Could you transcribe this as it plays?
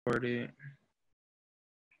Recorded.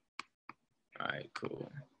 All right,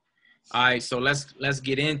 cool. All right, so let's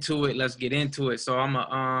get into it. Let's get into it. So I'm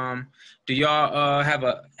a do y'all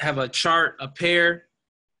have a chart, a pair,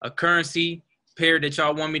 a currency pair that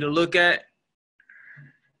y'all want me to look at?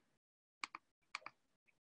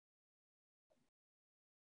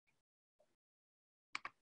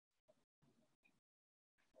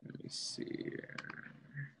 Let me see here.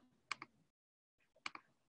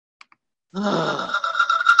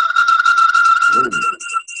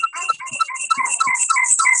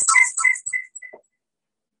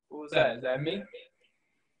 Who was that? Is that me?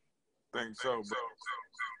 Think so, bro.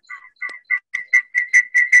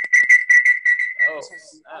 Oh,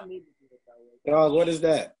 Dog, what is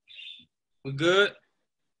that? we good?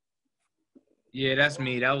 Yeah, that's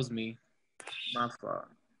me. That was me. My fault.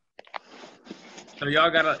 So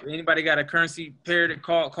y'all anybody got a currency pair to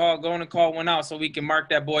go on and call one out so we can mark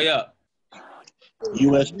that boy up.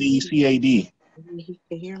 USD CAD. He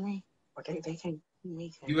can hear me, but they can't hear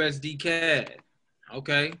me. USD CAD.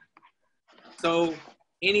 Okay. So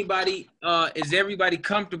anybody, is everybody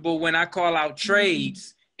comfortable when I call out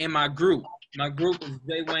trades in my group? My group is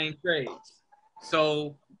J Wayne Trades.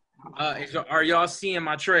 So are y'all seeing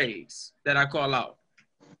my trades that I call out?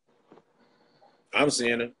 I'm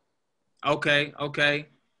seeing it. Okay, okay.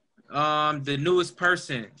 The newest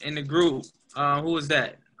person in the group, who is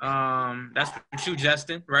that? That's you,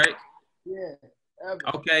 Justin, right? Yeah.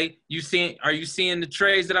 Okay. Are you seeing the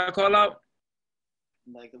trades that I call out?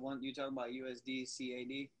 Like the one you talking about, USD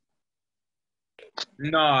CAD?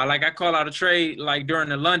 No, like I call out a trade like during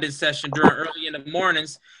the London session, early in the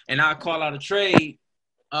mornings, and I call out a trade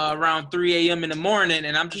around 3 a.m. in the morning,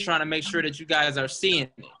 and I'm just trying to make sure that you guys are seeing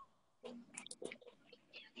it.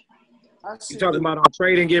 You talking about on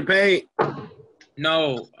trade and get paid?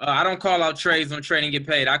 No, I don't call out trades on Trade and Get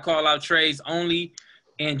Paid. I call out trades only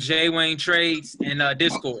in J Wayne Trades and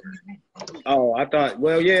Discord. Oh, I thought.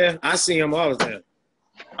 Well, yeah, I see them all the time.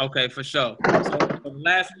 Okay, for sure. So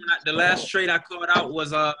the last trade I called out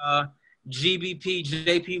was GBP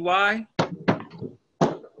JPY.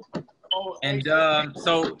 And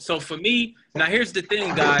so for me, now here's the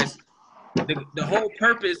thing, guys. The whole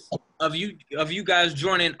purpose of you guys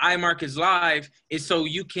joining iMarkets Live is so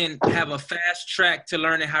you can have a fast track to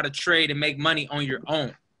learning how to trade and make money on your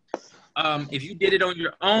own. If you did it on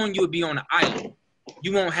your own, you would be on an island.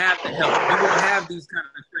 You won't have the help. You won't have these kind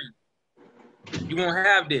of training. You won't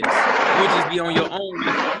have this. You'll just be on your own with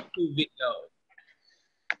YouTube videos.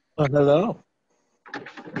 Hello.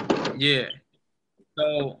 Yeah.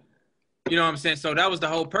 So, you know what I'm saying? So that was the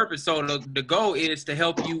whole purpose. So the goal is to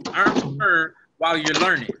help you earn while you're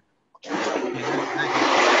learning.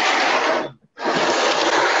 I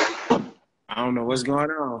don't know what's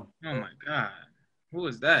going on. Oh my God. Who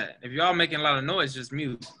is that? If y'all making a lot of noise, just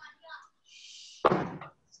mute.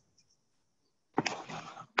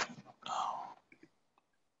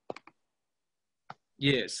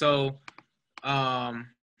 Yeah, so hold on,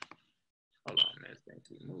 man. Thing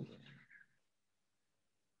keep moving.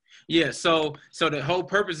 Yeah, so the whole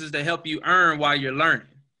purpose is to help you earn while you're learning.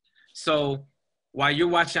 So while you're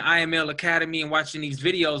watching IML Academy and watching these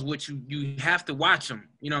videos, which you have to watch them,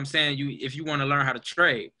 you know what I'm saying? If you want to learn how to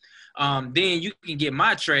trade, then you can get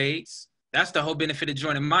my trades. That's the whole benefit of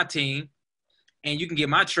joining my team. And you can get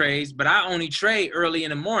my trades, but I only trade early in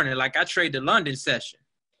the morning. Like I trade the London session,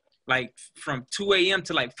 like from 2 a.m.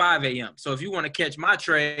 to like 5 a.m. So if you want to catch my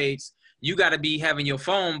trades, you got to be having your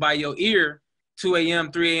phone by your ear 2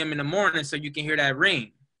 a.m., 3 a.m. in the morning so you can hear that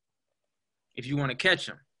ring if you want to catch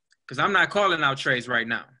them. Because I'm not calling out trades right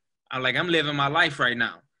now. I'm living my life right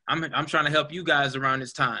now. I'm trying to help you guys around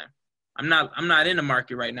this time. I'm not in the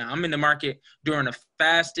market right now. I'm in the market during the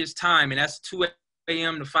fastest time, and that's 2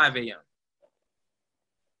 a.m. to 5 a.m.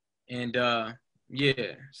 And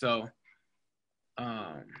yeah, so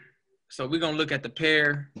we're gonna look at the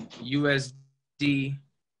pair USD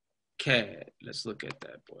CAD. Let's look at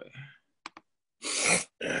that boy.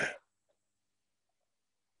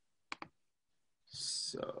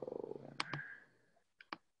 So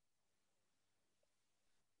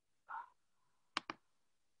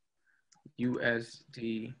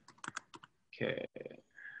USD CAD.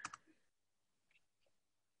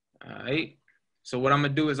 All right. So what I'm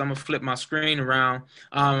gonna do is I'm gonna flip my screen around.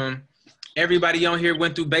 Everybody on here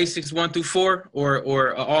went through basics 1 through 4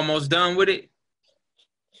 or almost done with it.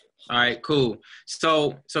 All right, cool.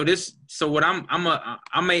 So what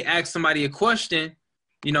I may ask somebody a question,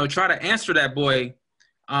 you know, try to answer that boy.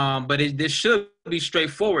 But this should be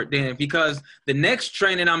straightforward then, because the next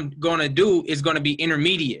training I'm gonna do is gonna be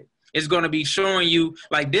intermediate. It's gonna be showing you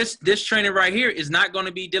like this training right here is not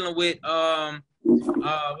gonna be dealing with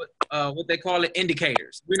what they call it,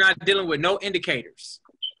 indicators. We're not dealing with no indicators.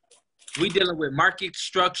 We dealing with market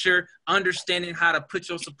structure, understanding how to put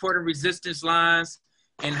your support and resistance lines,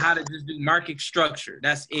 and how to just do market structure.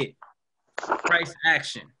 That's it. Price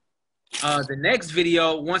action. The next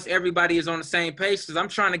video, once everybody is on the same page, because I'm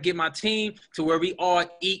trying to get my team to where we all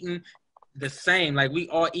eating the same, like we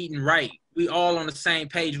all eating right. We all on the same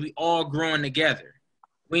page. We all growing together.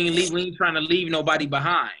 We ain't trying to leave nobody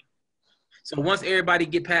behind. So once everybody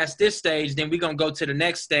get past this stage, then we're going to go to the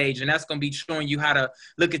next stage, and that's going to be showing you how to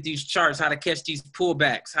look at these charts, how to catch these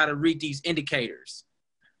pullbacks, how to read these indicators.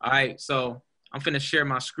 All right, so I'm finna share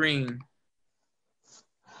my screen.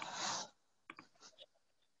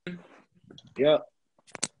 Yep.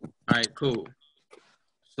 All right, cool.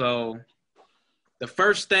 So the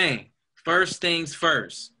first things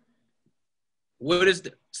first.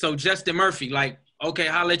 So Justin Murphy, like, okay,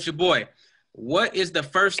 holla at your boy. What is the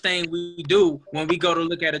first thing we do when we go to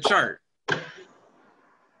look at a chart?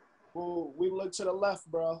 Well, we look to the left,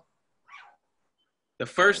 bro. The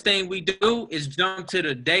first thing we do is jump to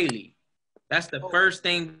the daily. That's the first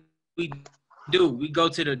thing we do. We go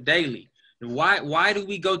to the daily. Why do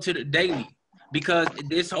we go to the daily? Because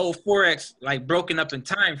this whole Forex, like, broken up in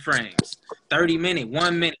time frames, 30 minute,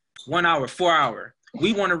 1 minute, 1 hour, 4 hour.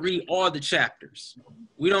 We want to read all the chapters.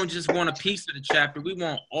 We don't just want a piece of the chapter. We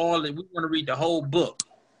want all it. We want to read the whole book.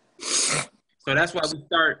 So that's why we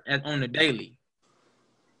start on the daily.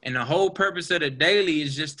 And the whole purpose of the daily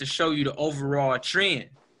is just to show you the overall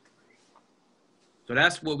trend. So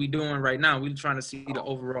that's what we're doing right now. We're trying to see the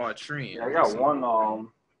overall trend. Yeah, I got one.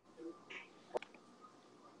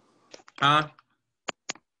 Huh?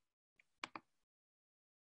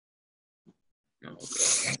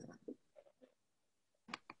 Okay.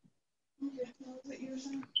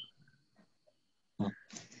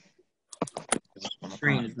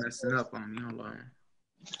 Screen is messing up on me. Hold on.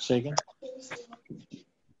 Say again?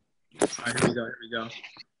 All right, here we go.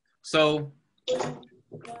 So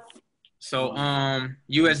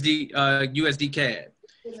USD CAD.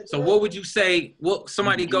 So what would you say? What,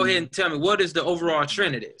 somebody go ahead and tell me, what is the overall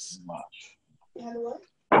trend of this?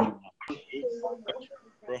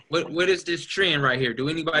 What is this trend right here? Do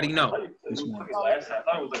anybody know? This one. I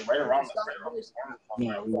thought it was like right around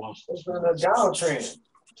Yeah, we lost. It's been a downtrend.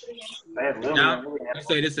 Down? You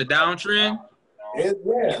say this a downtrend?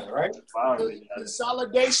 Yeah, right?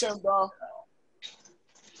 Consolidation, bro.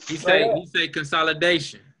 He say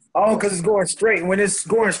consolidation. Oh, because it's going straight. When it's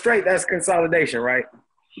going straight, that's consolidation, right?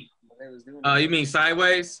 You mean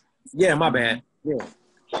sideways? Yeah, my bad. Yeah.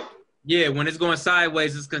 Yeah, when it's going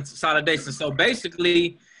sideways, it's consolidation. So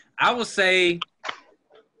basically, I would say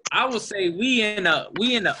we in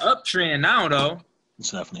the uptrend now, though. It's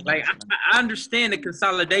definitely Like I understand the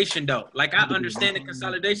consolidation though. Like I understand the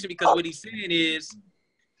consolidation because what he's saying is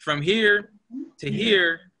from here to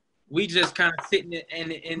here, we just kind of sitting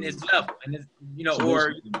in this level, and it's, you know, so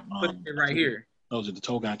or put it right here. Those the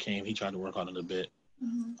toe guy came, he tried to work on it a bit,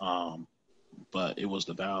 but it was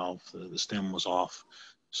the valve, the stem was off,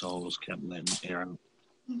 so it was kept letting air.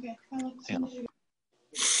 Okay.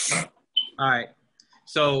 All right.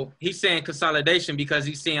 So he's saying consolidation because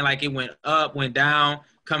he's saying like it went up, went down,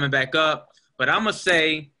 coming back up. But I'm going to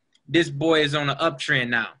say this boy is on an uptrend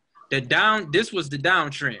now. This was the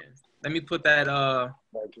downtrend. Let me put that,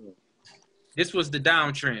 this was the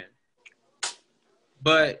downtrend.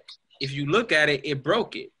 But if you look at it, it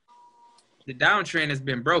broke it. The downtrend has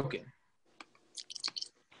been broken.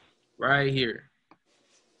 Right here.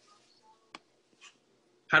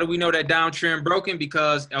 How do we know that downtrend broken?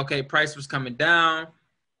 Because, okay, price was coming down,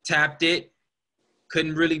 tapped it,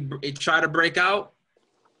 couldn't really, it tried to break out.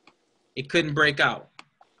 It couldn't break out.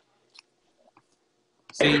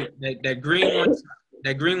 See, that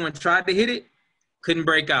green one tried to hit it, couldn't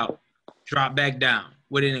break out. Dropped back down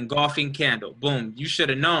with an engulfing candle. Boom, you should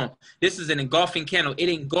have known. This is an engulfing candle. It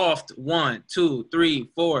engulfed 1, 2, 3,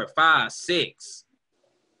 4, 5, 6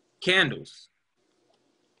 candles.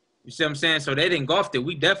 You see what I'm saying? So they engulfed it.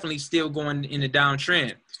 We definitely still going in the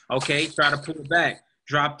downtrend. Okay, try to pull it back.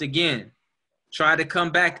 Dropped again. Try to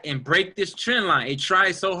come back and break this trend line. It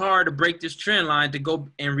tried so hard to break this trend line to go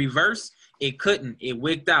in reverse. It couldn't. It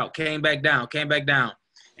wicked out. Came back down. Came back down.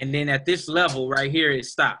 And then at this level right here, it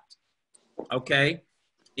stopped. Okay?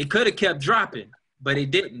 It could have kept dropping, but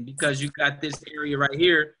it didn't because you got this area right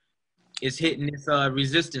here. It's hitting this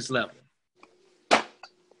resistance level.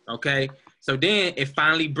 Okay? So then it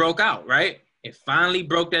finally broke out, right? It finally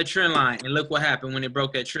broke that trend line, and look what happened when it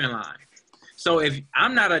broke that trend line. So if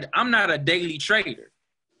I'm not a daily trader,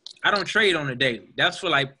 I don't trade on a daily. That's for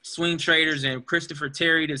like swing traders and Christopher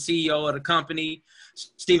Terry, the CEO of the company.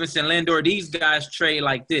 Stevenson, Lindor, these guys trade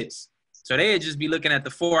like this. So they'd just be looking at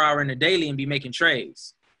the 4 hour and the daily and be making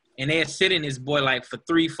trades. And they'd sit in this boy like for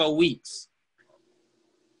 3-4 weeks.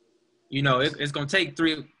 You know, it's going to take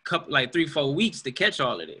 3-4 weeks to catch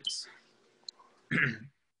all of this.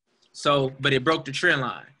 So, but it broke the trend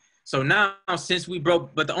line. So now since we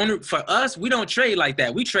broke, but the only, for us, we don't trade like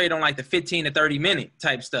that. We trade on like the 15 to 30 minute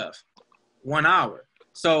type stuff, 1 hour.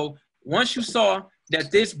 So once you saw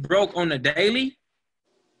that this broke on the daily,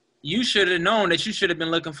 you should have known that you should have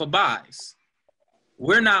been looking for buys.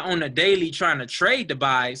 We're not on the daily trying to trade the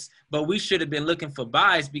buys, but we should have been looking for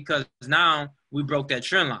buys because now we broke that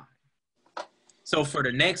trend line. So for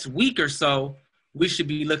the next week or so, we should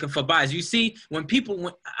be looking for buys. You see, when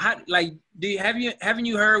people, like, haven't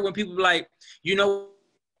you heard when people be like, you know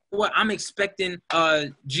what, I'm expecting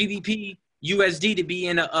GBP USD to be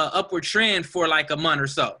in a upward trend for like a month or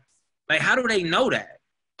so. Like, how do they know that?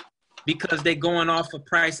 Because they're going off of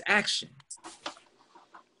price action.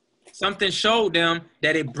 Something showed them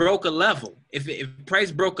that it broke a level. If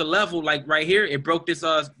price broke a level, like right here, it broke this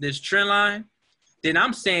trend line, then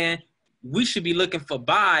I'm saying we should be looking for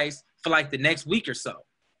buys for like the next week or so.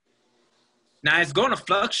 Now it's going to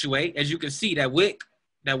fluctuate. As you can see, that wick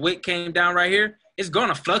came down right here. It's going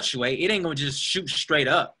to fluctuate. It ain't going to just shoot straight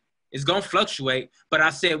up. It's going to fluctuate, but I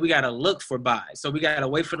said we got to look for buys. So we got to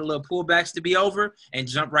wait for the little pullbacks to be over and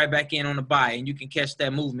jump right back in on the buy, and you can catch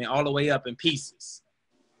that movement all the way up in pieces.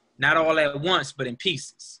 Not all at once, but in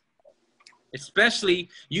pieces. Especially,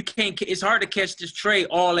 it's hard to catch this trade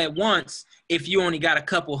all at once if you only got a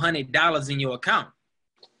couple $100 in your account.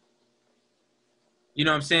 You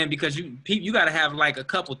know what I'm saying? Because you got to have like a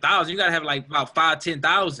couple thousand. You got to have like about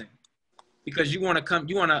 5,000-10,000 because you want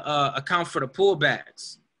to account for the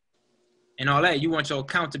pullbacks and all that. You want your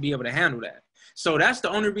account to be able to handle that. So that's the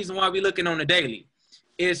only reason why we're looking on the daily,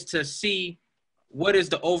 is to see what is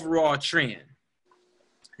the overall trend.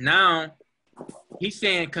 Now, he's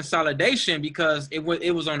saying consolidation because it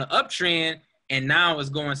was on the uptrend and now it's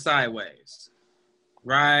going sideways,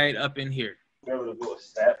 right up in here.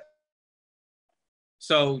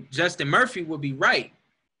 So Justin Murphy would be right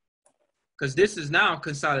because this is now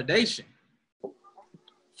consolidation.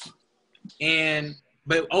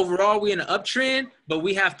 But overall, we're in an uptrend, but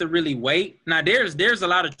we have to really wait. Now, there's a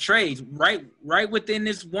lot of trades. Right within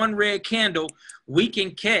this one red candle, we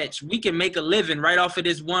can make a living right off of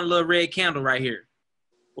this one little red candle right here.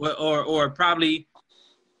 Or probably,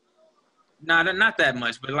 not that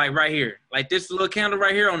much, but like right here. Like this little candle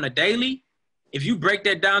right here on the daily, if you break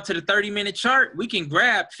that down to the 30-minute chart, we can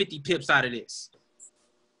grab 50 pips out of this.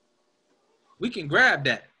 We can grab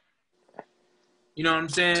that. You know what I'm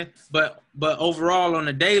saying? But overall on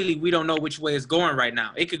the daily, we don't know which way it's going right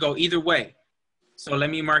now. It could go either way. So let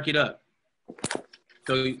me mark it up.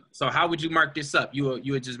 So how would you mark this up? You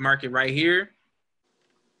would just mark it right here,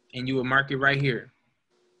 and you would mark it right here.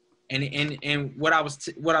 And what I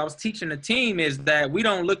was teaching the team is that we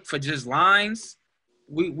don't look for just lines.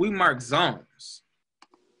 We mark zones.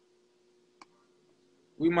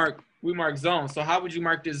 We mark zones. So how would you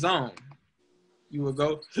mark this zone? You would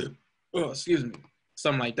go, oh, excuse me,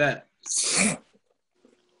 something like that.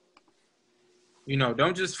 You know,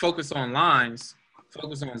 don't just focus on lines,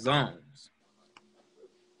 focus on zones.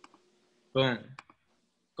 Boom.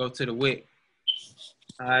 Go to the wick.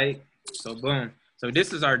 All right. So boom. So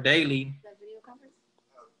this is our daily.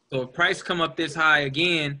 So if price come up this high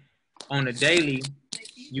again on the daily,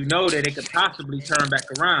 you know that it could possibly turn back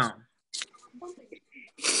around.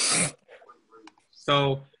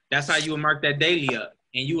 So that's how you will mark that daily up,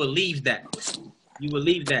 and you will leave that. You will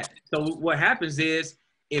leave that. So what happens is,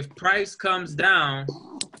 if price comes down,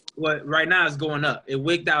 what right now is going up. It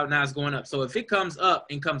wicked out, now it's going up. So if it comes up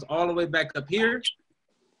and comes all the way back up here,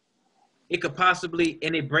 it could possibly,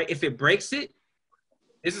 if it breaks it,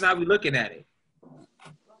 this is how we're looking at it.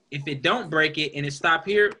 If it don't break it and it stop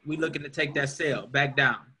here, we looking to take that sell back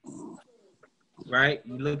down. Right?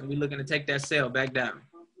 We looking to take that sell back down.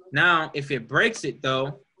 Now, if it breaks it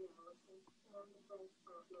though,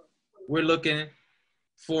 we're looking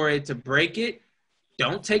for it to break it.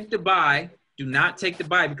 Don't take the buy. Do not take the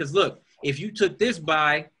buy, because look, if you took this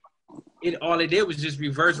buy, all it did was just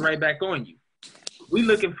reverse right back on you. We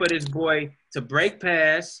looking for this boy to break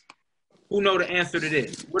past. Who know the answer to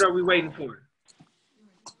this? What are we waiting for?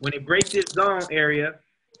 When it breaks this zone area,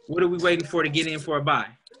 what are we waiting for to get in for a buy?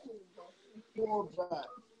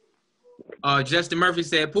 Justin Murphy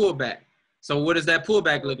said pullback. So what does that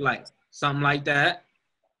pullback look like? Something like that.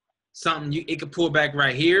 It could pull back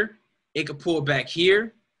right here. It could pull back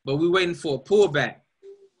here, but we're waiting for a pullback.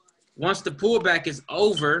 Once the pullback is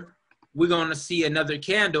over, we're going to see another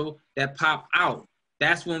candle that pop out.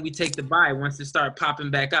 That's when we take the buy once it start popping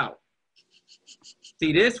back out.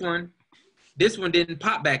 See this one didn't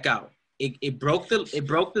pop back out. It broke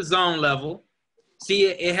the zone level. See,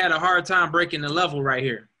 it had a hard time breaking the level right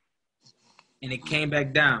here. And it came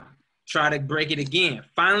back down. Try to break it again.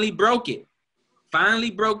 Finally broke it.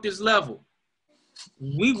 Finally broke this level.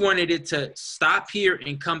 We wanted it to stop here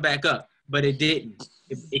and come back up, but it didn't.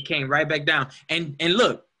 It came right back down. And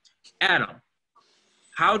look, Adam,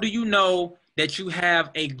 how do you know that you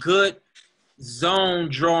have a good zone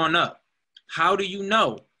drawn up? How do you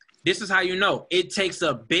know? This is how you know. It takes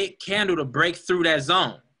a big candle to break through that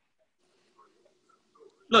zone.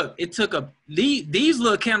 Look, it took these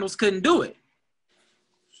little candles couldn't do it.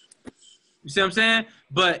 You see what I'm saying?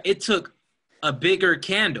 But it took a bigger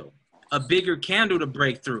candle to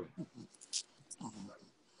break through.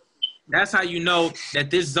 That's how you know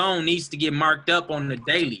that this zone needs to get marked up on the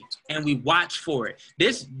daily, and we watch for it.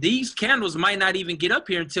 These candles might not even get up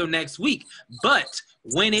here until next week, but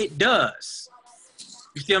when it does,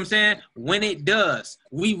 you see what I'm saying? When it does,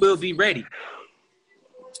 we will be ready.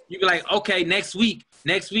 You be like, okay, next week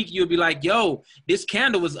you'll be like, yo, this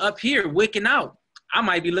candle was up here wicking out. I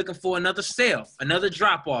might be looking for another sale, another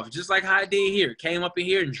drop off, just like how I did here. Came up in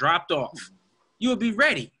here and dropped off. You'll be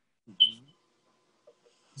ready.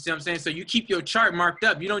 You see what I'm saying? So you keep your chart marked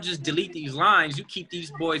up. You don't just delete these lines. You keep these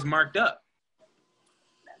boys marked up.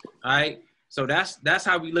 All right? So that's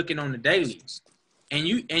how we looking on the daily. And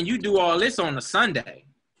you do all this on a Sunday.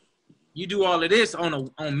 You do all of this on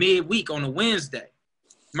midweek, on a Wednesday.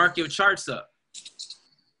 Mark your charts up.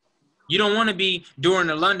 You don't want to be during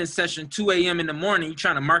the London session, 2 a.m. in the morning, you're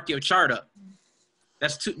trying to mark your chart up.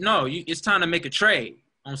 It's time to make a trade.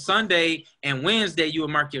 On Sunday and Wednesday, you will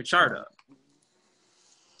mark your chart up.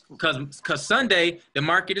 Because Sunday, the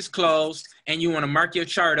market is closed, and you want to mark your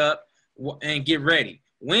chart up and get ready.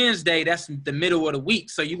 Wednesday, that's the middle of the week,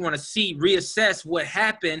 so you want to reassess what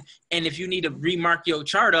happened, and if you need to remark your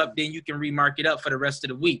chart up, then you can remark it up for the rest of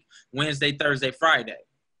the week, Wednesday, Thursday, Friday.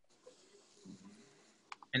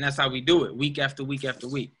 And that's how we do it, week after week after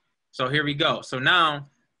week. So here we go. So now,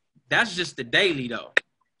 that's just the daily, though.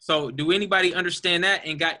 So do anybody understand that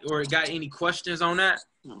and got any questions on that?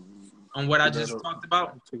 On what I just talked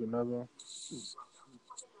about? Take another one.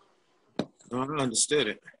 I understood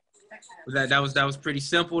it. That was pretty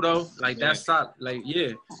simple though. Like that's not like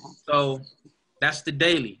yeah. So that's the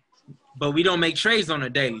daily. But we don't make trades on the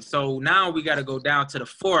daily. So now we got to go down to the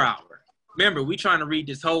 4 hour. Remember, we trying to read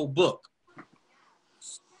this whole book.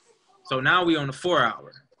 So now we on the 4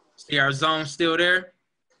 hour. See our zone still there?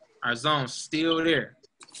 Our zone's still there.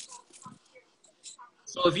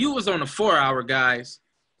 So if you was on the 4 hour, guys,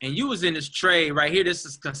 and you was in this trade right here, this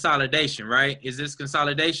is consolidation, right? Is this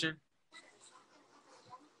consolidation?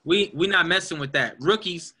 We not messing with that.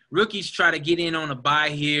 Rookies try to get in on a buy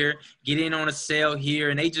here, get in on a sell here,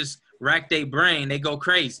 and they just rack their brain. They go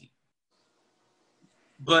crazy.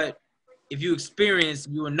 But if you experience,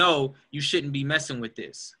 you will know you shouldn't be messing with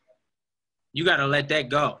this. You got to let that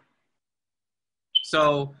go.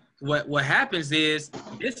 So what happens is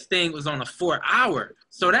this thing was on a 4 hour.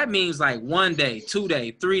 So that means like 1 day, 2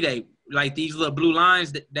 day, 3 day, like these little blue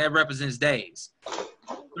lines that represents days.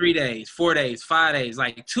 3 days, 4 days, 5 days,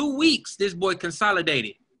 like 2 weeks, this boy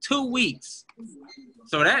consolidated. 2 weeks.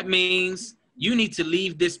 So that means you need to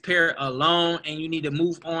leave this pair alone and you need to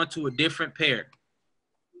move on to a different pair.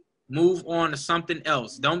 Move on to something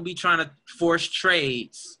else. Don't be trying to force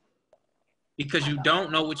trades because you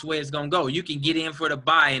don't know which way it's going to go. You can get in for the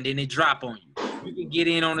buy and then it drop on you. You can get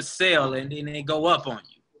in on a sale and then it go up on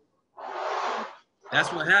you.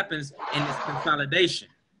 That's what happens in this consolidation.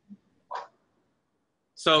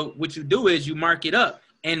 So what you do is you mark it up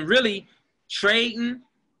and really trading.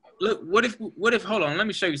 Look, what if, hold on, let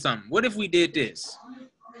me show you something. What if we did this?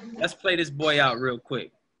 Let's play this boy out real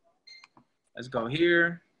quick. Let's go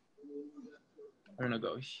here. I'm gonna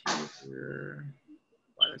go here.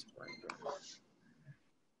 Why this boy go?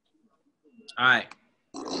 All right.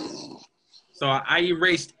 So I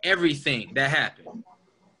erased everything that happened.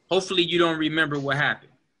 Hopefully you don't remember what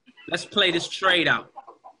happened. Let's play this trade out.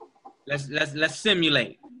 Let's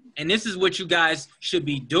simulate. And this is what you guys should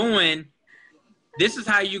be doing. This is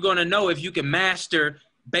how you're going to know if you can master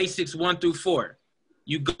basics 1 through 4.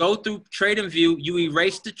 You go through trade and view, you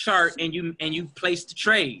erase the chart and you place the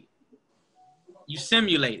trade. You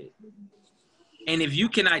simulate it. And if you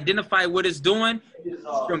can identify what it's doing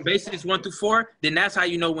from basics 1 through 4, then that's how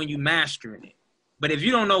you know when you're mastering it. But if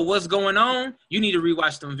you don't know what's going on, you need to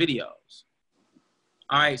rewatch them videos.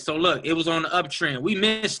 All right, so look, it was on the uptrend. We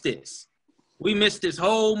missed this. We missed this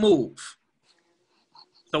whole move.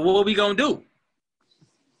 So what are we going to do?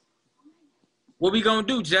 What we gonna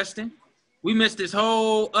do, Justin? We missed this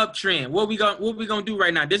whole uptrend. What we gonna do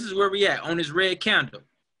right now? This is where we at on this red candle.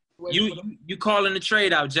 You calling the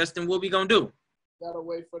trade out, Justin? What we gonna do? Gotta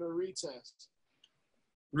wait for the retest.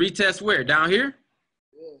 Retest where? Down here?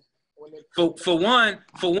 Yeah. When it, For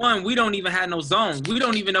one, we don't even have no zone. We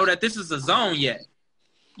don't even know that this is a zone yet.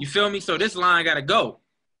 You feel me? So this line gotta go.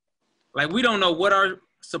 Like we don't know what our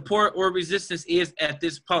support or resistance is at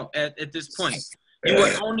this point. At this point, you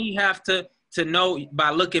would only have to know by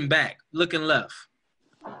looking back, looking left.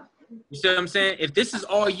 You see what I'm saying? If this is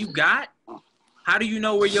all you got, how do you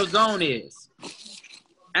know where your zone is?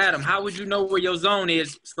 Adam, how would you know where your zone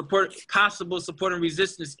is? Possible support and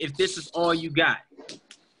resistance if this is all you got.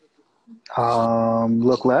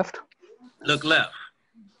 Look left. Look left.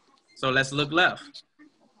 So let's look left.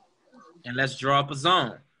 And let's draw up a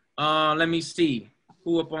zone. Let me see.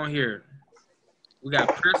 Who up on here? We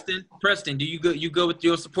got Preston. Preston, do you go with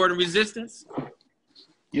your support and resistance?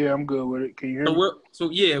 Yeah, I'm good with it. Can you hear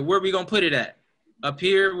me? Yeah, where we gonna put it at? Up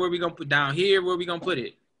here? Where we gonna put down here? Where we gonna put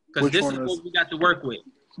it? Because this is what we got to work with.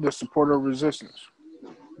 The support or resistance.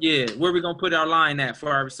 Yeah, where we gonna put our line at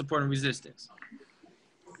for our support and resistance?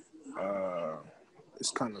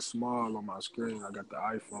 It's kind of small on my screen. I got the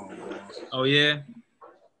iPhone. Oh yeah.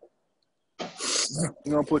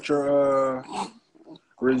 You gonna put your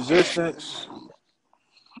resistance?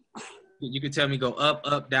 You could tell me go up,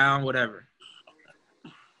 up, down, whatever.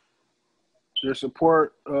 Your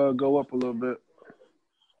support go up a little bit.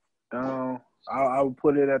 Down. I would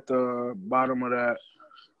put it at the bottom of that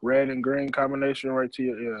red and green combination right to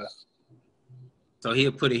your ear. So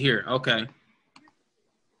he'll put it here. Okay.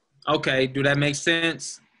 Okay. Do that make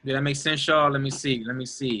sense? Did that make sense, y'all? Let me see. Let me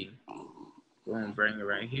see. Go and bring it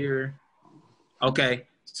right here. Okay.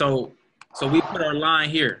 So we put our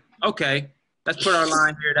line here. Okay. Let's put our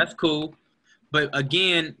line here. That's cool. But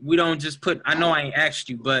again, we don't just put, I know I ain't asked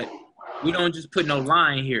you, but we don't just put no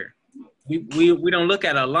line here. We don't look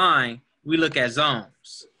at a line. We look at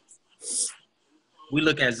zones. We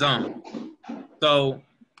look at zones. So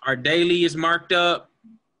our daily is marked up.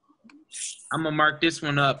 I'm going to mark this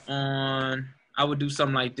one up on, I would do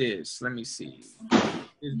something like this. Let me see.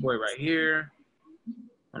 This boy right here.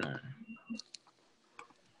 Hold on.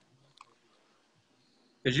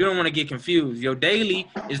 Because you don't want to get confused. Your daily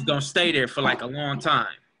is going to stay there for like a long time.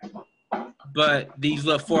 But these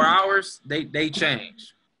little 4 hours, they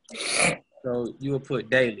change. So you will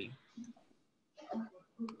put daily.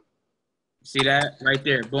 See that? Right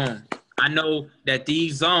there. Boom. I know that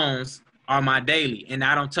these zones are my daily, and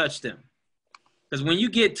I don't touch them. Because when you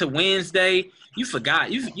get to Wednesday, you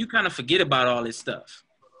forgot. You kind of forget about all this stuff.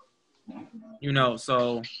 You know,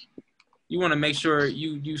 so you want to make sure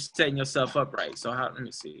you setting yourself up right. So let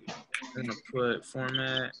me see. I'm going to put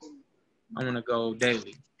format. I want to go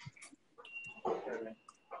daily.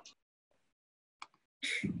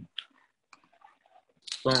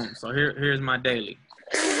 Boom. So here's my daily.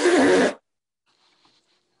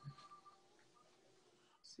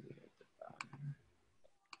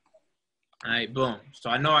 All right, boom. So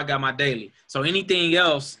I know I got my daily. So anything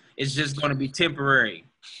else is just going to be temporary.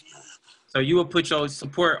 So you will put your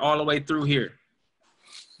support all the way through here.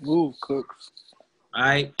 Ooh, cooks. All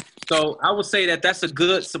right. So I would say that that's a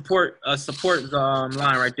good support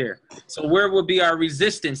line right there. So where will be our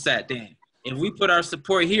resistance at then? If we put our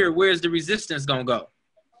support here, where's the resistance going to go?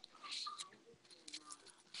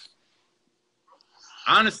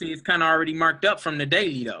 Honestly, it's kind of already marked up from the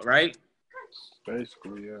daily though, right?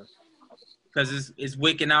 Basically, yeah. Because it's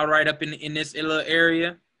wicking out right up in this little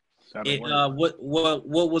area. What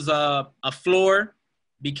was a floor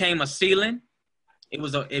became a ceiling.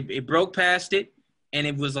 It broke past it, and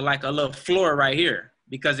it was like a little floor right here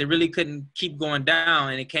because it really couldn't keep going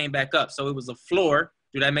down, and it came back up. So it was a floor.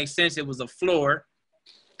 Do that make sense? It was a floor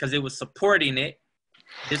because it was supporting it.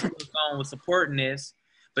 This zone was supporting this,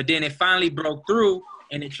 but then it finally broke through,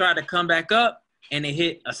 and it tried to come back up, and it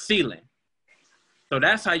hit a ceiling. So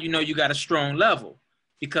that's how you know you got a strong level,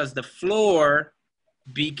 because the floor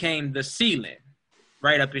became the ceiling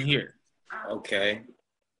right up in here. Okay.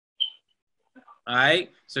 All right.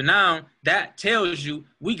 So now that tells you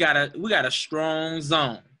we got a strong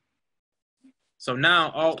zone. So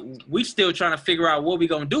now we still trying to figure out what we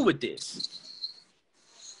gonna do with this.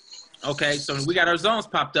 Okay. So we got our zones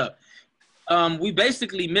popped up. We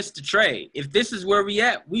basically missed the trade. If this is where we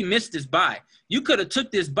at, we missed this buy. You could have took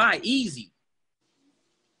this buy easy.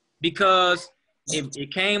 Because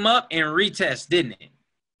it came up and retest, didn't it?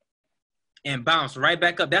 And bounced right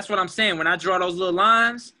back up. That's what I'm saying. When I draw those little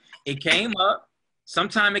lines, it came up.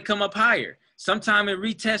 Sometime it come up higher. Sometime it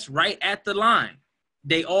retests right at the line.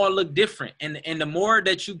 They all look different. And the more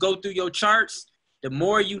that you go through your charts the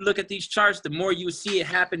more you look at these charts, the more you see it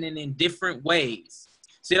happening in different ways.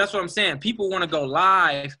 See, that's what I'm saying. People want to go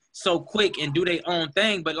live so quick and do their own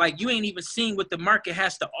thing, but like you ain't even seeing what the market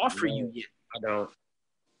has to offer you yet. I don't.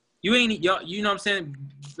 You ain't, you know what I'm saying?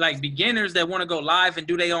 Like beginners that want to go live and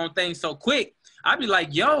do their own thing so quick, I'd be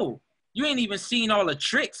like, yo, you ain't even seen all the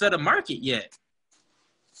tricks of the market yet.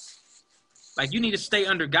 Like you need to stay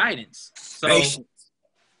under guidance. So, Patience.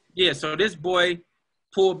 yeah, so this boy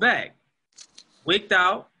pulled back, wicked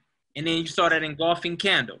out, and then you saw that engulfing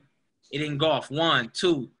candle. It engulfed 1,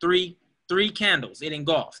 2, 3 candles. It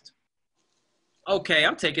engulfed. Okay,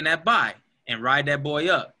 I'm taking that buy and ride that boy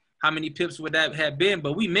up. How many pips would that have been?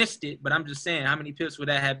 But we missed it. But I'm just saying, how many pips would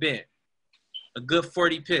that have been? A good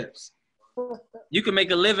 40 pips. You can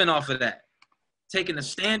make a living off of that. Taking a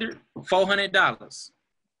standard, $400.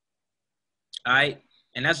 All right?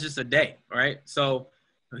 And that's just a day, all right? So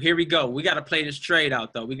here we go. We got to play this trade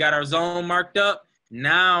out, though. We got our zone marked up.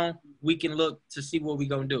 Now we can look to see what we're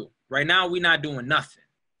going to do. Right now, we're not doing nothing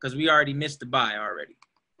because we already missed the buy already.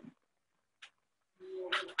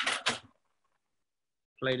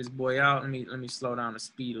 Play this boy out. Let me slow down the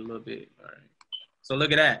speed a little bit. All right. So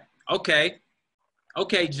look at that. Okay.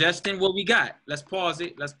 Okay, Justin, what we got? Let's pause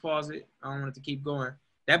it. Let's pause it. I don't want it to keep going.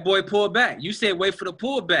 That boy pulled back. You said wait for the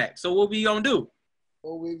pullback. So what we gonna do?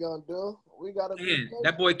 What we gonna do? We gotta be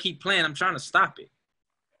that boy keep playing. I'm trying to stop it.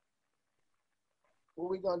 What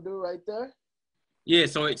we gonna do right there? Yeah,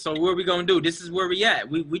 so what we gonna do? This is where we at.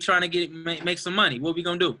 We trying to make some money. What we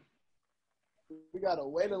gonna do? We gotta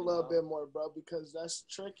wait a little bit more, bro, because that's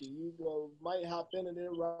tricky. You might hop in and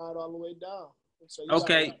then ride all the way down. So you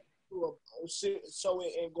okay. So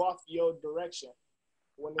it engulf your direction.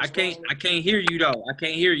 I can't hear you though. I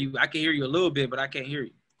can't hear you. I can hear you a little bit, but I can't hear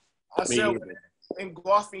you. I said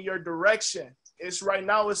engulfing your direction. It's right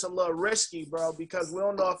now. It's a little risky, bro, because we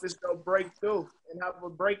don't know if it's gonna break through and have a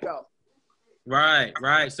breakout. Right,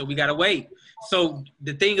 right. So we gotta wait. So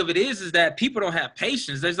the thing of it is that people don't have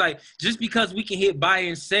patience. There's like, just because we can hit buy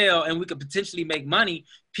and sell and we could potentially make money,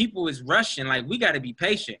 people is rushing. Like we gotta be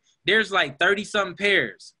patient. There's like 30-something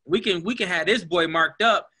pairs. We can have this boy marked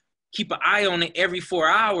up, keep an eye on it every 4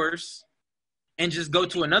 hours, and just go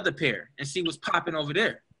to another pair and see what's popping over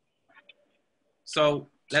there. So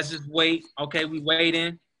let's just wait. Okay, we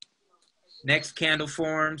waiting. Next candle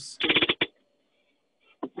forms.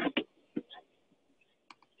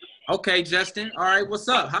 Okay, Justin. All right, what's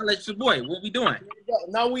up? Holla at your boy. What we doing?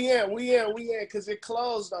 Now we in, because it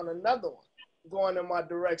closed on another one going in my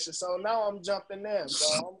direction. So now I'm jumping in,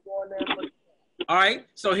 bro. I'm going in. All right,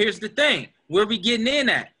 so here's the thing. Where we getting in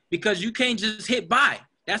at? Because you can't just hit buy.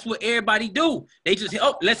 That's what everybody do. They just hit,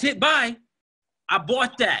 oh, let's hit buy. I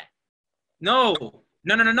bought that. No.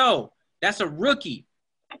 That's a rookie.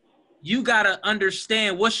 You got to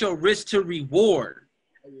understand what's your risk to reward.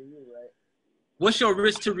 What's your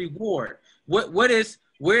risk to reward? Where's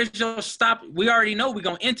your stop? We already know we're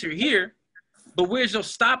going to enter here, but where's your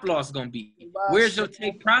stop loss going to be? Where's your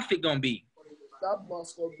take profit going to be? Stop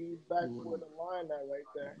loss going to be back where the line at right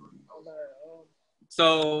there.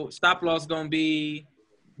 So stop loss going to be,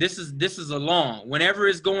 this is a long. Whenever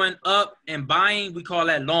it's going up and buying, we call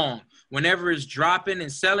that long. Whenever it's dropping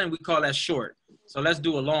and selling, we call that short. So let's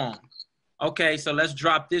do a long. Okay, so let's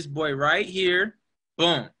drop this boy right here.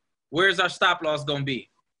 Boom. Where's our stop loss going to be?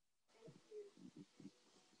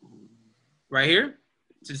 Right here?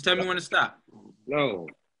 Just tell me when to stop. No.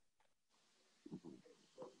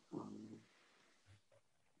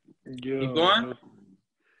 Keep going?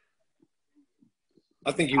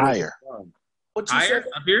 I think you higher. What you higher?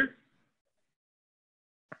 said? Up here?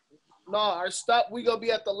 No, our stop, we going to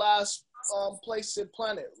be at the last place in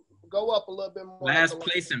planet. Go up a little bit more. Last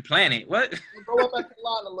place in planet. What? Go up at the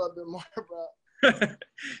line a little bit more, bro.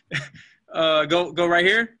 Go right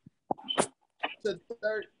here. To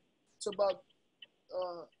third, to about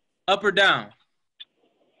up or down.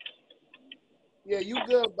 Yeah, you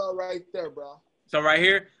good about right there, bro. So right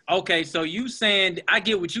here. Okay, so you saying, I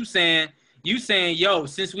get what you saying. You saying, yo,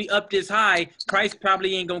 since we up this high, price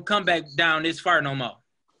probably ain't gonna come back down this far no more.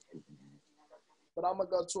 But I'm gonna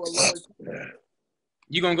go to a lower.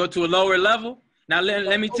 You gonna go to a lower level? Now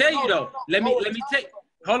let me tell you though. Let me tell.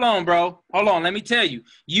 Hold on, bro. Hold on. Let me tell you.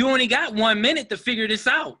 You only got 1 minute to figure this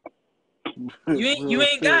out. You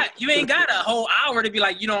ain't got a whole hour to be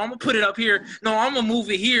like, I'm gonna put it up here. No, I'm gonna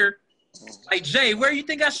move it here. Like Jay, where you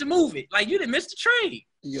think I should move it? Like you done missed the trade.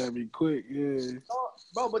 You gotta be quick, yeah.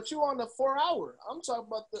 Bro, but you on the 4 hour. I'm talking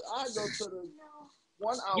about I go to the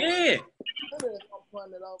 1 hour. Yeah. If I'm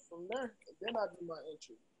planning it out from there, then I do my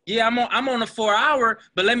entry. Yeah, I'm on a 4 hour,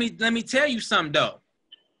 but let me tell you something though.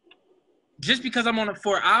 Just because I'm on a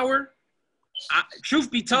 4 hour,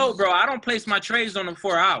 truth be told, bro, I don't place my trades on the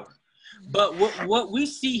 4 hour. But what we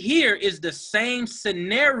see here is the same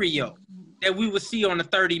scenario that we would see on the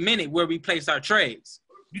 30-minute where we place our trades.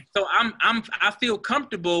 So I feel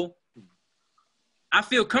comfortable.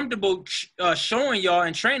 Showing y'all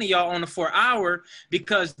and training y'all on the 4 hour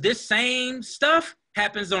because this same stuff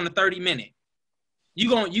happens on the 30-minute. You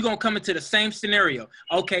gonna come into the same scenario.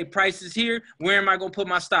 Okay, price is here. Where am I gonna put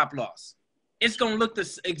my stop loss? It's gonna look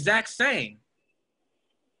the exact same.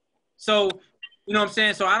 So, you know what I'm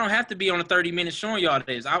saying? So I don't have to be on a 30-minute showing y'all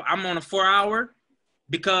this. I'm on a 4 hour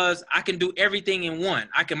because I can do everything in one.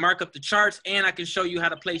 I can mark up the charts and I can show you how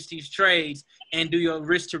to place these trades and do your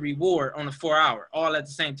risk to reward on a 4 hour all at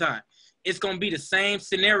the same time. It's gonna be the same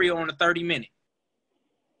scenario on a 30-minute.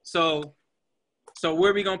 So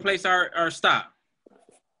where are we gonna place our stop?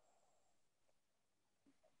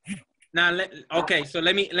 Now, so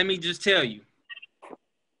let me just tell you.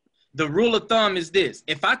 The rule of thumb is this.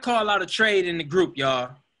 If I call out a trade in the group,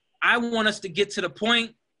 y'all, I want us to get to the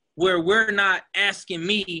point where we're not asking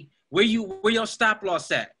me, where your stop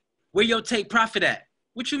loss at? Where your take profit at?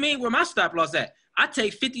 What you mean, where my stop loss at? I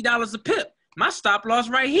take $50 a pip. My stop loss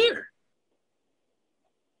right here.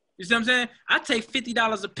 You see what I'm saying? I take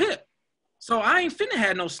 $50 a pip. So I ain't finna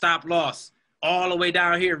have no stop loss all the way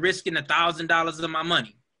down here risking $1,000 of my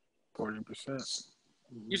money. 40%.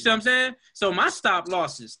 You see what I'm saying? So my stop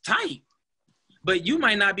loss is tight, but you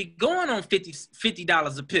might not be going on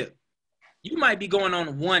 $50 a pip. You might be going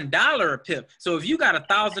on $1 a pip. So if you got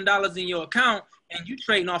 $1,000 in your account and you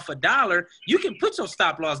trading off $1, you can put your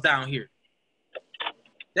stop loss down here.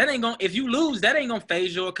 That ain't gonna, if you lose, that ain't gonna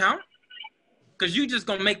phase your account because you just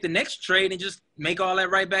gonna make the next trade and just make all that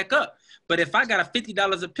right back up. But if I got a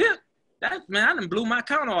 $50 a pip, that, man, I done blew my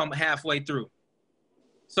account all halfway through.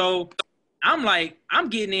 So I'm like, I'm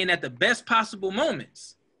getting in at the best possible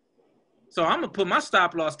moments. So I'm gonna put my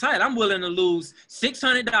stop loss tight. I'm willing to lose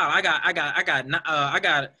 $600. I got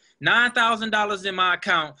 $9,000 in my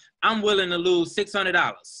account. I'm willing to lose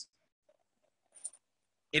 $600.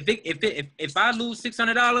 If I lose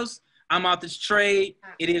 $600, I'm out this trade.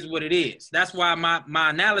 It is what it is. That's why my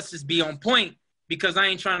analysis be on point because I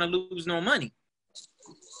ain't trying to lose no money.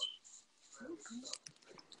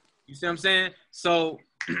 You see what I'm saying? So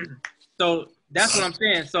that's what I'm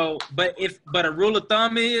saying. So, but a rule of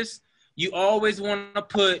thumb is you always want to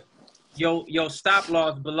put your stop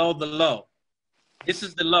loss below the low. This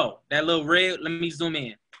is the low. That little red, let me zoom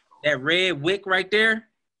in. That red wick right there,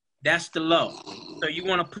 that's the low. So you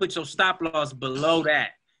want to put your stop loss below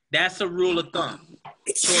that. That's a rule of thumb.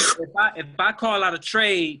 So if I call out a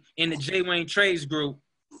trade in the J Wayne Trades group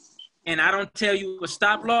and I don't tell you a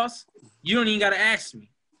stop loss, you don't even got to ask me.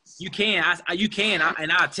 You can,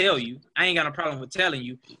 and I'll tell you. I ain't got no problem with telling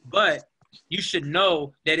you, but you should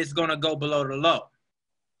know that it's gonna go below the low.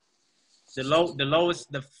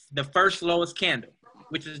 The first lowest candle,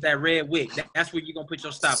 which is that red wick. That's where you're gonna put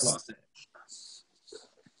your stop loss at.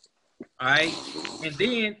 All right, and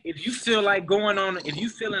then if you feel like if you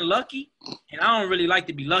feeling lucky, and I don't really like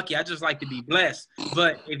to be lucky, I just like to be blessed.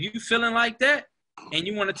 But if you feeling like that, and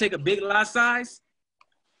you want to take a big lot size,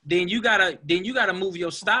 then you gotta move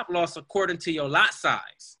your stop loss according to your lot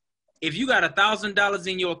size. If you got $1,000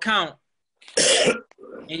 in your account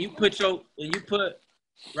and you put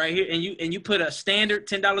right here and you put a standard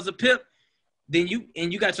 $10 a pip, then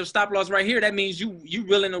you got your stop loss right here. That means you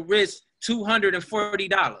willing to risk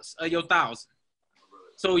 $240 of your $1,000.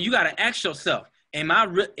 So you gotta ask yourself, am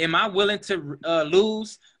I willing to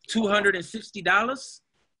lose $260?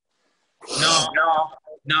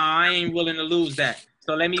 No, I ain't willing to lose that.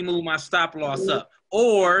 So let me move my stop loss up,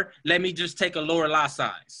 or let me just take a lower lot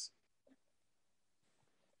size.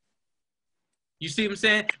 You see what I'm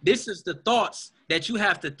saying? This is the thoughts that you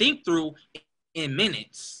have to think through in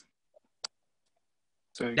minutes.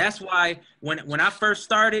 That's why when I first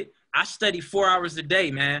started, I studied 4 hours a day,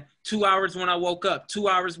 man. 2 hours when I woke up, 2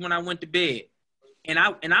 hours when I went to bed. And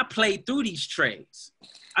I played through these trades.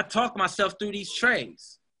 I talked myself through these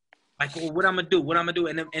trades. Like, well, what I'm gonna do.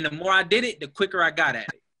 And the more I did it, the quicker I got at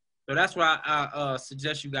it. So that's what I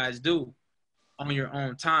suggest you guys do on your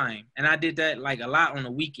own time. And I did that like a lot on the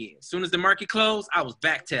weekend. As soon as the market closed, I was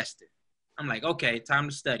back tested. I'm like, okay, time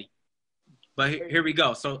to study. But here we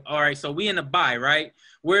go. So, all right, so we in the buy, right?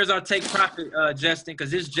 Where's our take profit, Justin? Because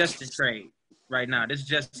this is Justin's trade right now. This is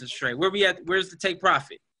Justin's trade. Where we at? Where's the take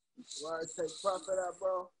profit? Where I take profit at,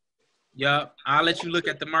 bro? Yup. I'll let you look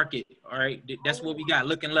at the market. All right. That's what we got.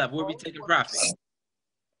 Looking left. Where we taking profit?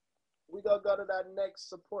 We gonna go to that next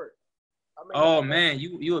support. Oh man,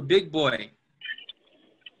 you a big boy.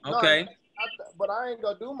 Okay. No, But I ain't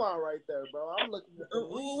gonna do mine right there, bro. I'm looking at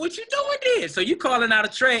What you doing then? So you calling out a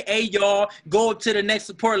trade? Hey, y'all, go up to the next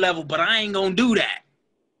support level, but I ain't gonna do that.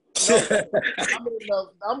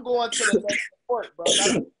 I'm going to the next support, bro.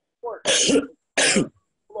 Not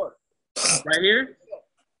support. Right here?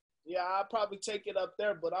 Yeah, I'll probably take it up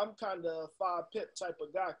there, but I'm kind of a 5 pip type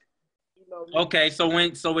of guy. You know me. Okay, so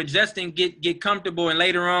when Justin get comfortable and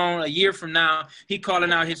later on, a year from now, he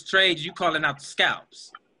calling out his trades, you calling out the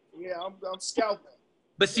scalps. Yeah, I'm scalping.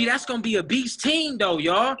 But see, that's going to be a beast team, though,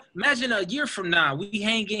 y'all. Imagine a year from now, we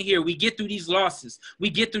hang in here. We get through these losses.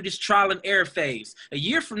 We get through this trial and error phase. A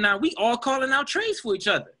year from now, we all calling out trades for each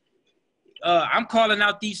other. I'm calling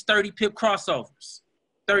out these 30-pip crossovers,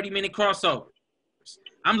 30-minute crossovers.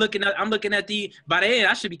 I'm looking at by the end,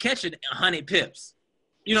 I should be catching 100 pips.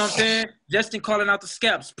 You know what I'm saying? Justin calling out the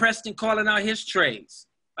scalps. Preston calling out his trades.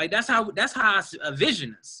 Like, that's how I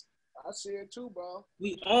vision us. I see it too, bro.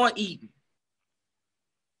 We all eating.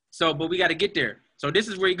 So, but we got to get there. So this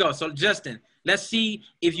is where you go. So, Justin, let's see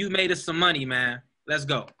if you made us some money, man. Let's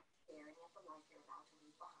go.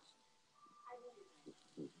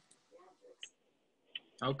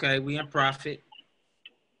 Okay, we in profit.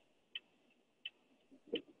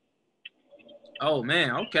 Oh,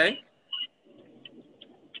 man, okay.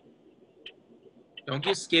 Don't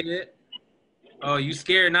get scared. Oh, you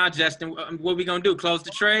scared now, Justin. What we going to do? Close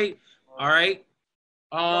the trade? All right.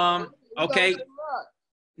 Okay.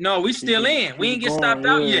 No, we still in. We ain't get stopped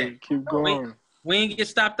out yet. Keep going. We ain't get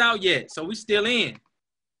stopped out yet, so we still in.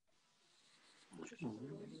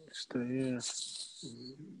 Stay in.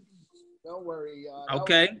 Don't worry, y'all.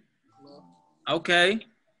 Okay. Okay.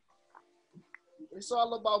 It's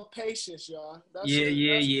all about patience, y'all. That's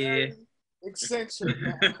Yeah. Eccentric,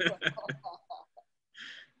 man.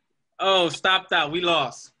 Oh, stopped out. We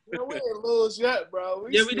lost. Yeah, we didn't lose yet, bro.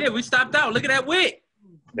 We did. We stopped out. Look at that wick.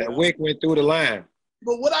 That wick went through the line.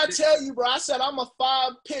 But what I tell you, bro, I said I'm a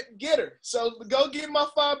 5 pip getter. So go get my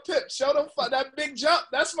 5 pips. Show them that big jump.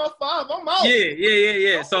 That's my 5. I'm out.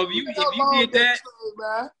 Yeah. So if you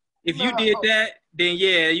did that, then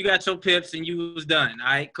yeah, you got your pips and you was done. All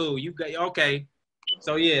right, cool. You got okay.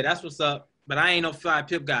 So yeah, that's what's up. But I ain't no 5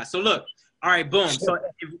 pip guy. So look, all right, boom. So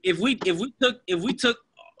if we took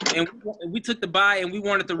the buy and we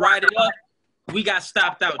wanted to ride it up, we got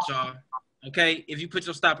stopped out, y'all. Okay, if you put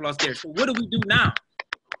your stop loss there. So what do we do now?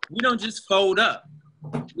 We don't just fold up.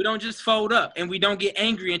 We don't just fold up, and we don't get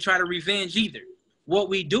angry and try to revenge either. What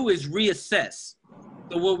we do is reassess.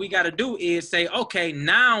 So what we got to do is say, okay,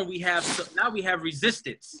 now we have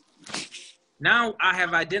resistance. Now I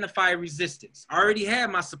have identified resistance. I already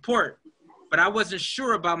had my support, but I wasn't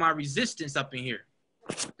sure about my resistance up in here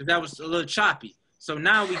because that was a little choppy. So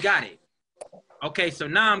now we got it. Okay, so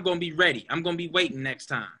now I'm going to be ready. I'm going to be waiting next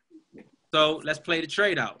time. So let's play the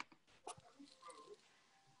trade out.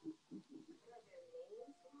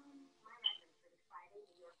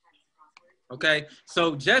 Okay,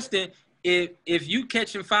 so Justin, if you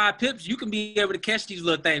catching 5 pips, you can be able to catch these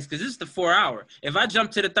little things because this is the 4 hour. If I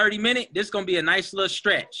jump to the 30-minute, this is going to be a nice little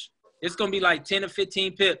stretch. It's going to be like 10 or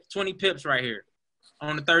 15 pips, 20 pips right here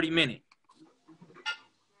on the 30-minute.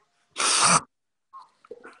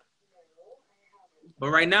 But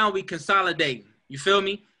right now we consolidating. You feel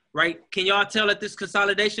me? Right? Can y'all tell at this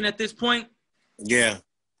consolidation at this point? Yeah.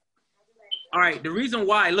 All right. The reason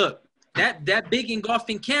why, look, that big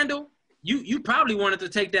engulfing candle, you probably wanted to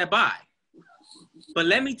take that buy. But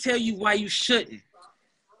let me tell you why you shouldn't.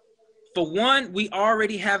 For one, we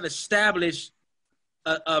already have established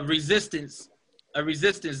a resistance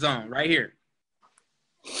zone right here.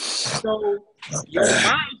 So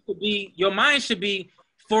your mind should be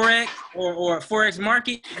Forex or Forex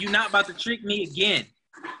market. You're not about to trick me again.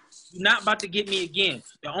 You're not about to get me again.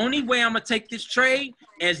 The only way I'm gonna take this trade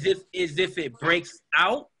is if it breaks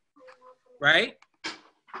out, right?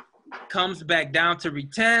 Comes back down to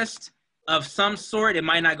retest of some sort. It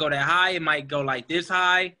might not go that high. It might go like this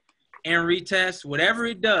high and retest. Whatever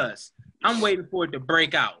it does, I'm waiting for it to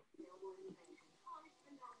break out.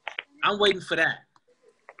 I'm waiting for that.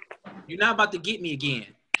 You're not about to get me again.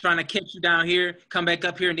 Trying to catch you down here, come back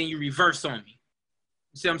up here, and then you reverse on me.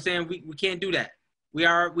 You see what I'm saying? We can't do that. We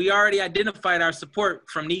already identified our support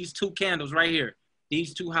from these 2 candles right here,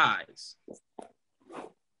 these 2 highs.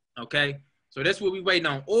 Okay, so that's what we waiting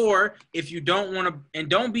on. Or if you don't want to, and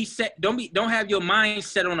don't have your mind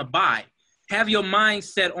set on a buy. Have your mind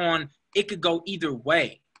set on it could go either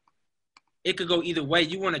way. It could go either way.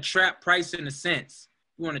 You want to trap price in a sense.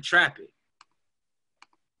 You want to trap it.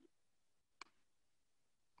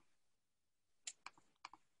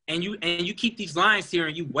 And you keep these lines here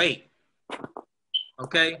and you wait.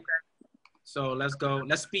 Okay? So let's go.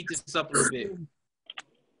 Let's speed this up a little bit.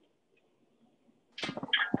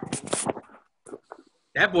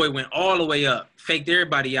 That boy went all the way up, faked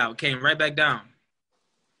everybody out, came right back down.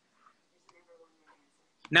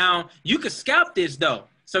 Now, you could scalp this, though.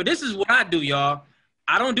 So this is what I do, y'all.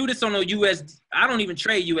 I don't do this on no USD. I don't even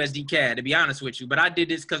trade USD CAD, to be honest with you. But I did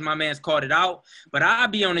this because my man's called it out. But I'll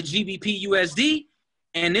be on a GBP USD,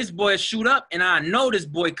 and this boy shoot up, and I know this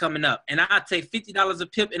boy coming up. And I take $50 a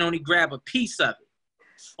pip and only grab a piece of it.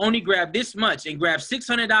 Only grab this much and grab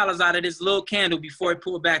 $600 out of this little candle before it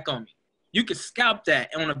pull back on me. You can scalp that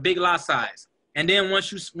on a big lot size. And then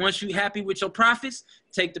once you happy with your profits,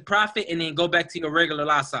 take the profit and then go back to your regular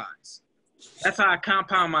lot size. That's how I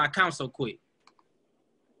compound my account so quick.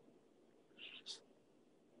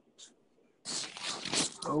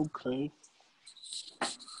 Okay.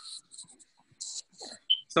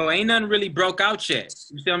 So ain't nothing really broke out yet.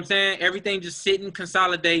 You see what I'm saying? Everything just sitting,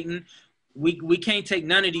 consolidating. We can't take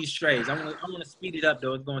none of these trades. I'm gonna speed it up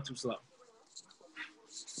though. It's going too slow.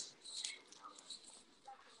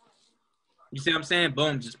 You see what I'm saying?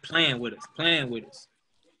 Boom, just playing with us, playing with us.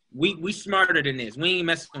 We smarter than this. We ain't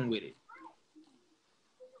messing with it.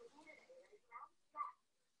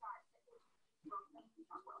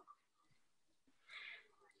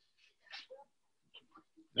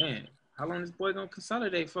 Man, how long this boy gonna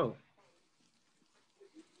consolidate for?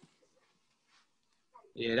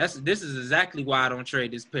 Yeah, this is exactly why I don't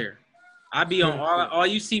trade this pair. I be on all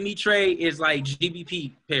you see me trade is like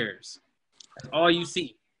GBP pairs. That's all you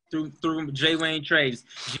see through J Wayne trades.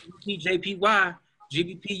 GBP JPY,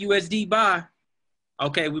 GBP USD buy.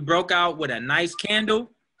 Okay, we broke out with a nice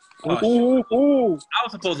candle. Oh, I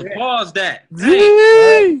was supposed to pause that.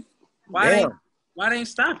 Dang. Why they ain't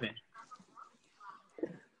stopping?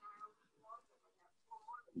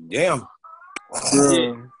 Damn.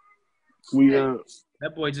 Yeah. We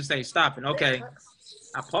That boy just ain't stopping. Okay.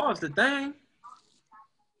 I paused the thing.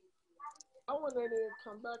 I want that to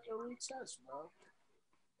come back and retest, bro.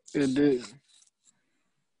 It did.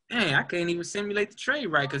 Dang, I can't even simulate the trade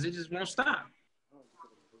right because it just won't stop.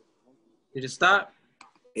 Did it stop?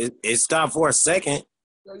 It stopped for a second.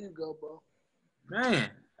 There you go, bro. Man,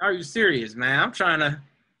 are you serious, man? I'm trying to.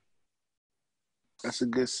 That's a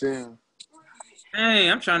good sale.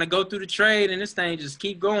 Dang, I'm trying to go through the trade and this thing just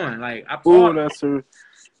keep going. Like I Oh, paused.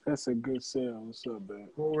 that's a good sale. What's up, man?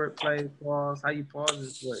 Forward play, pause. How you pause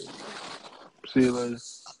this play? See you later.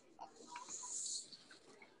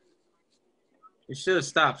 It should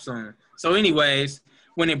stop soon. So anyways,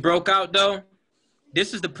 when it broke out though,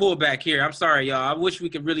 this is the pullback here. I'm sorry, y'all. I wish we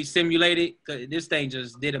could really simulate it because this thing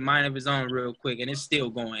just did a mind of its own real quick and it's still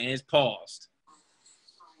going and it's paused.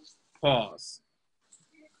 Pause.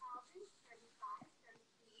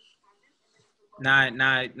 Not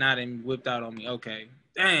and whipped out on me. Okay.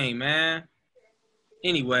 Dang, man.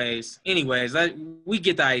 Anyways, we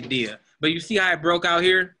get the idea. But you see how it broke out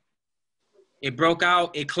here? It broke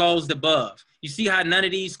out. It closed above. You see how none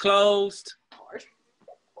of these closed?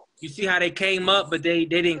 You see how they came up, but they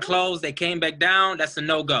didn't close. They came back down. That's a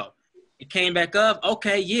no-go. It came back up.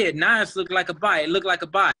 Okay, yeah, now it's looked like a buy. It looked like a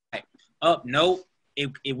buy. Up, nope.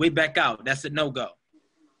 It went back out. That's a no-go.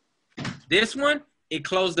 This one, it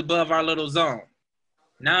closed above our little zone.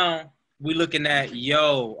 Now we're looking at,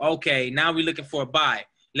 okay, now we're looking for a buy.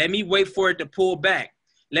 Let me wait for it to pull back.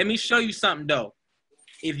 Let me show you something, though.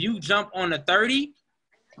 If you jump on the 30,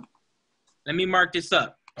 let me mark this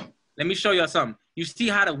up. Let me show y'all something. You see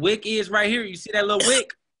how the wick is right here? You see that little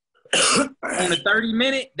wick? On the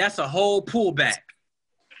 30-minute, that's a whole pullback.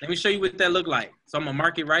 Let me show you what that look like. So I'm going to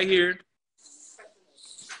mark it right here.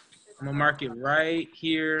 I'm going to mark it right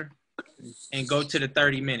here and go to the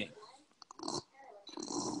 30-minute.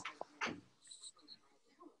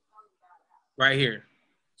 Right here.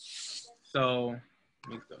 So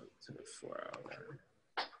let me go to the 4-hour.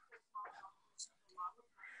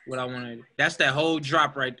 What I want to, that's that whole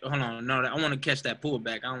drop right. Hold on, no, I want to catch that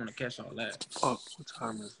pullback. I don't want to catch all that. Oh, what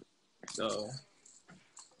time is it? So,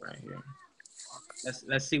 right here.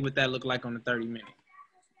 Let's see what that look like on the 30-minute.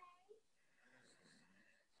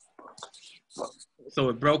 So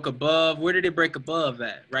it broke above. Where did it break above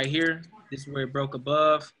at? Right here. This is where it broke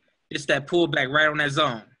above. It's that pullback right on that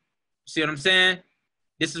zone. See what I'm saying?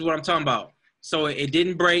 This is what I'm talking about. So it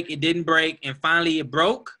didn't break. It didn't break. And finally it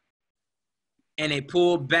broke. And it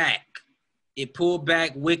pulled back. It pulled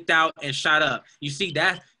back, wicked out, and shot up. You see,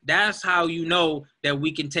 that's how you know that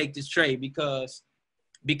we can take this trade because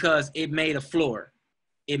it made a floor.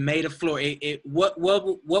 It made a floor. What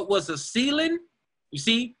was a ceiling? You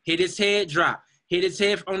see, hit his head, drop. Hit his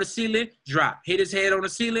head on the ceiling, drop. Hit his head on the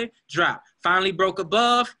ceiling, drop. Finally broke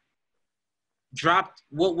above. dropped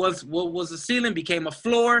what was a ceiling, became a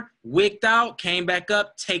floor, wicked out, came back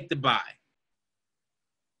up, take the buy.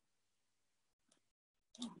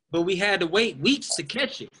 But we had to wait weeks to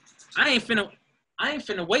catch it. I ain't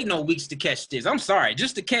finna wait no weeks to catch this. I'm sorry.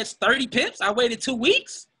 Just to catch 30 pips, I waited 2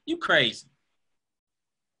 weeks? You crazy.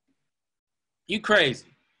 You crazy.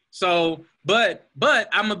 So, but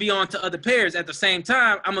I'm gonna be on to other pairs at the same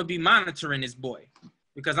time. I'm gonna be monitoring this boy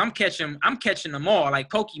because I'm catching them all like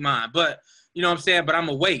Pokemon. But you know what I'm saying? But I'm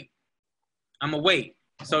gonna wait.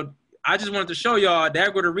 So I just wanted to show y'all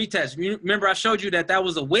there go the retest. Remember I showed you that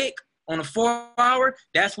was a wick on a 4 hour?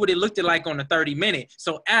 That's what it looked like on the 30-minute.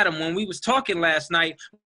 So Adam, when we was talking last night,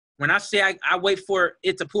 when I say I wait for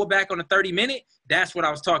it to pull back on the 30-minute, that's what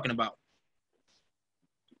I was talking about.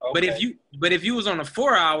 Okay. But if you was on a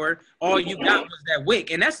 4 hour, all you got was that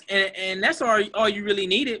wick, and that's all you really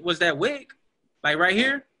needed was that wick, like right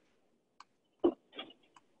here.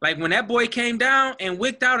 Like when that boy came down and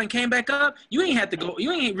wicked out and came back up, you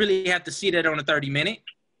ain't really have to see that on a 30-minute.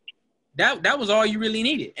 That was all you really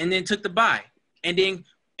needed, and then took the buy, and then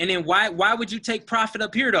why would you take profit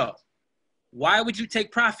up here though? Why would you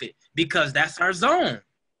take profit? Because that's our zone.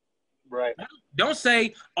 Right. Don't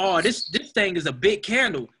say, oh, this thing is a big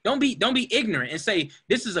candle. Don't be ignorant and say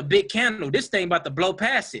this is a big candle. This thing about to blow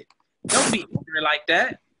past it. Don't be ignorant like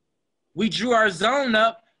that. We drew our zone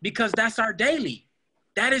up because that's our daily.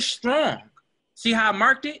 That is strong. See how I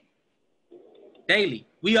marked it? Daily.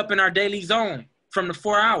 We up in our daily zone from the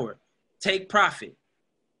 4 hour. Take profit.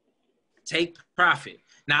 Take profit.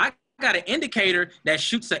 Now I got an indicator that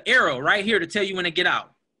shoots an arrow right here to tell you when to get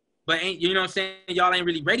out. But you know what I'm saying? Y'all ain't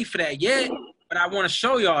really ready for that yet. But I want to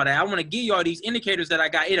show y'all that. I want to give y'all these indicators that I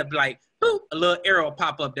got. It'll be like, boop, a little arrow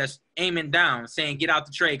pop up that's aiming down saying get out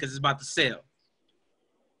the trade because it's about to sell.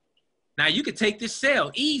 Now you can take this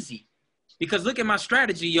sell easy because look at my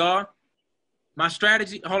strategy, y'all. My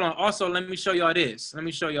strategy, hold on. Also, let me show y'all this.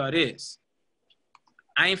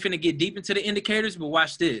 I ain't finna get deep into the indicators, but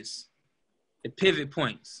watch this. The pivot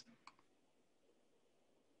points.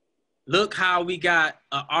 Look how we got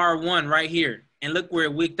a R1 right here. And look where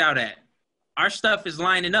it wicked out at. Our stuff is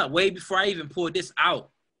lining up way before I even pulled this out.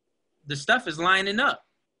 The stuff is lining up.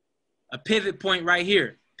 A pivot point right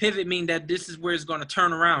here. Pivot mean that this is where it's going to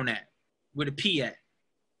turn around at. Where the P at.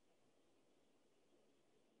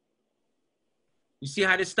 You see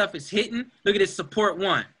how this stuff is hitting? Look at this support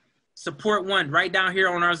one. Support one right down here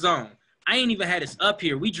on our zone. I ain't even had this up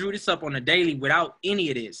here. We drew this up on the daily without any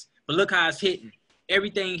of this. But look how it's hitting.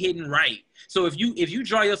 Everything hitting right. So if you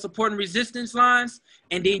draw your support and resistance lines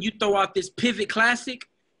and then you throw out this pivot classic,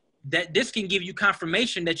 that this can give you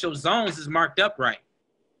confirmation that your zones is marked up right.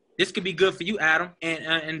 This could be good for you, Adam,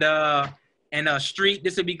 and Street.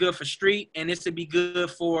 This would be good for Street, and this would be good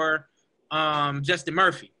for Justin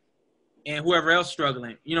Murphy and whoever else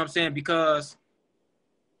struggling. You know what I'm saying? Because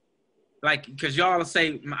y'all will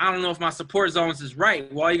say, I don't know if my support zones is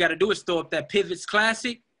right. Well, all you got to do is throw up that pivots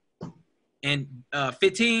classic and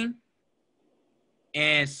 15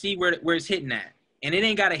 and see where it's hitting at. And it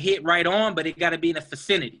ain't got to hit right on, but it got to be in the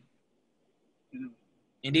vicinity.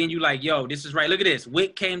 And then you like, yo, this is right. Look at this.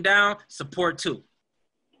 Wick came down, support 2.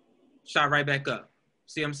 Shot right back up.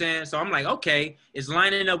 See what I'm saying? So I'm like, okay, it's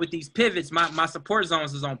lining up with these pivots. My support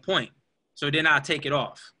zones is on point. So then I'll take it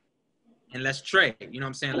off. And let's trade. You know what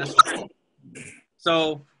I'm saying? Let's trade.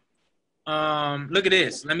 So look at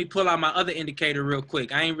this. Let me pull out my other indicator real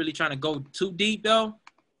quick. I ain't really trying to go too deep though,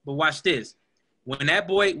 but watch this. When that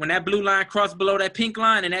blue line crossed below that pink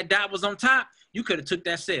line and that dot was on top, you could have took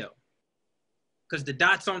that sell. Because the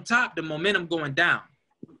dot's on top, the momentum going down.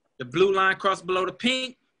 The blue line crossed below the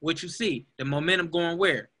pink, what you see? The momentum going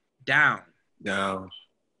where? Down. Down.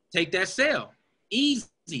 Take that sell.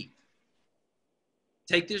 Easy.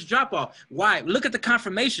 Take this drop off. Why? Look at the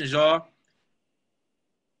confirmations, y'all.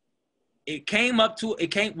 We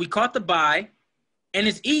caught the buy, and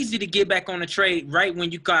it's easy to get back on the trade right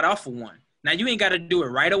when you got off of one. Now, you ain't got to do it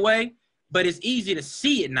right away, but it's easy to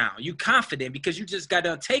see it now. You confident because you just got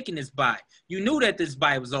done taking this buy. You knew that this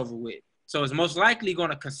buy was over with. So it's most likely going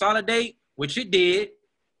to consolidate, which it did,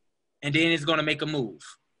 and then it's going to make a move.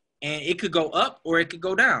 And it could go up or it could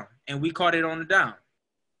go down, and we caught it on the down.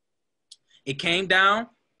 It came down.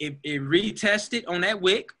 It retested on that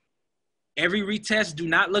wick. Every retest do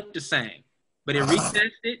not look the same, but it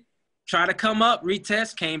retested, try to come up,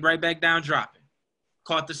 retest, came right back down, dropping.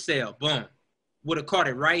 Caught the sell, boom. Would have caught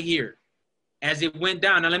it right here as it went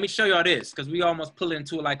down. Now, let me show y'all this because we almost pull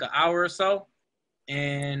into like an hour or so,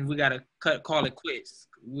 and we got to call it quits.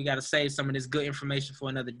 We got to save some of this good information for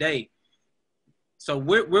another day. So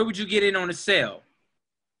where would you get in on the sell?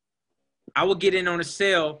 I would get in on the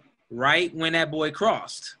sell right when that boy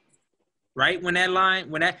crossed. Right when that line,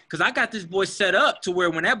 because I got this boy set up to where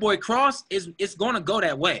when that boy crossed, it's going to go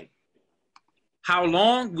that way. How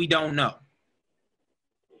long? We don't know.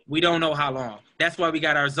 We don't know how long. That's why we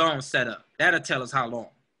got our zone set up. That'll tell us how long.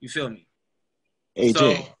 You feel me? AJ.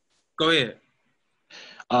 So, go ahead.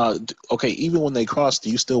 Okay, even when they cross, do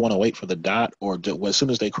you still want to wait for the dot, or as soon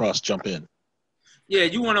as they cross, jump in? Yeah,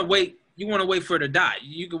 you want to wait. You want to wait for the dot.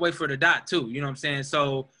 You can wait for the dot too. You know what I'm saying?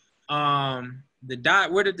 So, the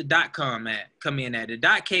dot, where did the dot come in at? The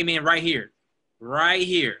dot came in right here. Right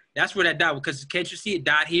here. That's where that dot was. Because can't you see it?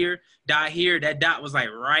 Dot here, dot here. That dot was like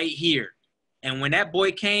right here. And when that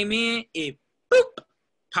boy came in, it boop,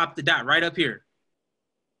 popped the dot right up here.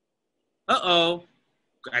 Uh-oh.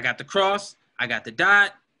 I got the cross. I got the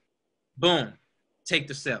dot. Boom. Take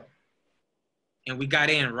the sell. And we got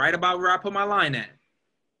in right about where I put my line at.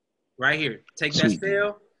 Right here. Take that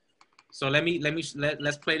sell. So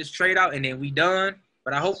let's play this trade out and then we done.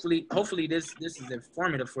 But hopefully this is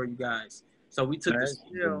informative for you guys. So we took this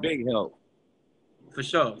big help. For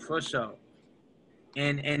sure.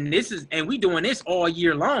 And we doing this all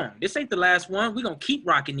year long. This ain't the last one. We're gonna keep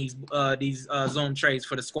rocking these zone trades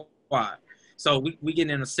for the squad. So we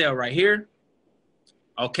getting in a sell right here.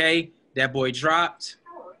 Okay, that boy dropped.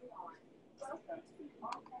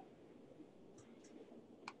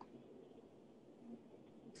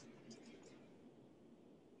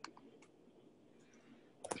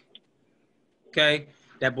 Okay,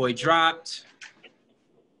 that boy dropped.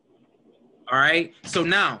 All right. So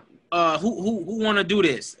now, who want to do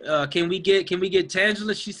this? Can we get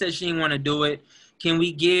Tangela? She said she didn't want to do it. Can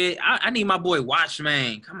we get? I need my boy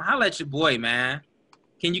Watchman. Come on, holla at your boy, man.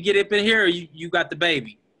 Can you get up in here? Or you got the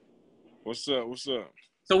baby? What's up? What's up?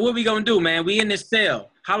 So what we gonna do, man? We in this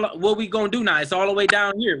sale. What we gonna do now? It's all the way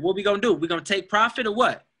down here. What we gonna do? We gonna take profit or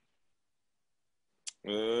what?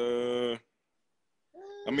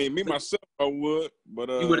 I mean, me myself, I would, but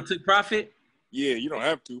you would have took profit. Yeah, you don't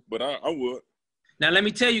have to, but I would. Now let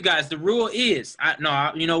me tell you guys, the rule is,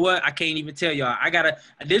 you know what? I can't even tell y'all.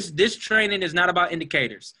 This training is not about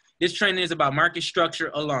indicators. This training is about market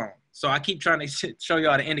structure alone. So I keep trying to show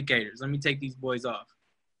y'all the indicators. Let me take these boys off.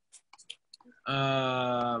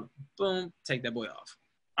 Boom, take that boy off.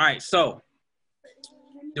 All right, so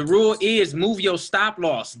the rule is move your stop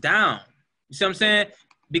loss down. You see what I'm saying?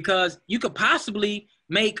 Because you could possibly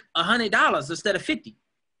make $100 instead of 50.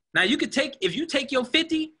 Now you could if you take your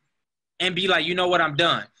 50 and be like, you know what, I'm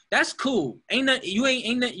done. That's cool. That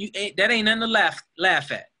ain't nothing to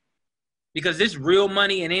laugh at. Because this real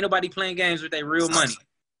money and ain't nobody playing games with their real money.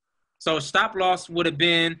 So stop loss would have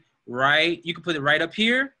been right. You could put it right up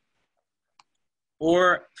here.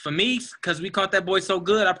 Or for me, because we caught that boy so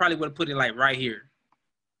good, I probably would have put it like right here.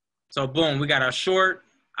 So boom, we got our short.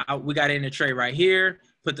 We got it in the trade right here.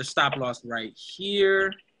 Put the stop loss right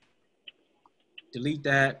here. Delete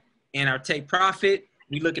that. And our take profit,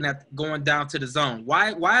 we looking at going down to the zone.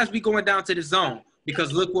 Why is we going down to the zone?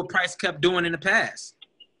 Because look what price kept doing in the past.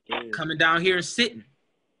 Coming down here and sitting.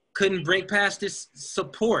 Couldn't break past this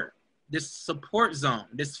support zone,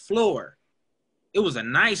 this floor. It was a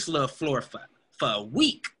nice little floor for a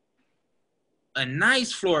week. A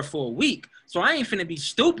nice floor for a week. So I ain't finna be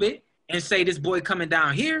stupid and say this boy coming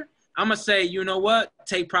down here. I'm going to say, you know what?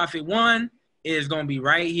 Take profit 1 is going to be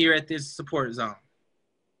right here at this support zone.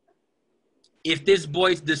 If this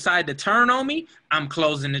boy decide to turn on me, I'm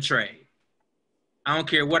closing the trade. I don't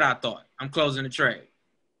care what I thought. I'm closing the trade.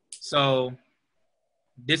 So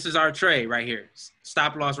this is our trade right here.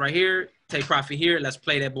 Stop loss right here. Take profit here. Let's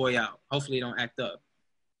play that boy out. Hopefully it don't act up.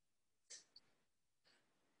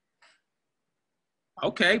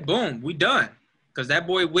 Okay, boom. We done. Because that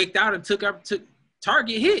boy wicked out and took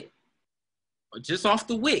target hit. Just off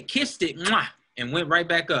the wick. Kissed it. Mwah, and went right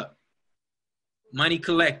back up. Money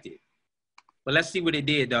collected. But let's see what it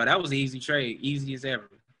did, though. That was an easy trade. Easy as ever.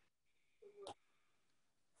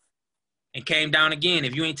 And came down again.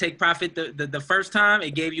 If you ain't take profit the first time,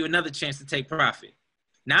 it gave you another chance to take profit.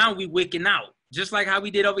 Now we wicking out. Just like how we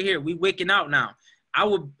did over here. We wicking out now. I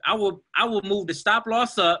will move the stop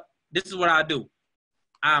loss up. This is what I do.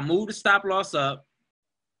 I move the stop loss up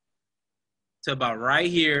to about right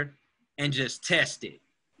here and just test it.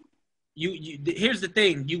 Here's the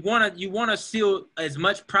thing. You wanna seal as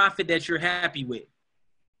much profit that you're happy with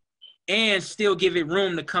and still give it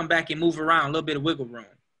room to come back and move around, a little bit of wiggle room.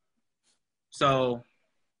 So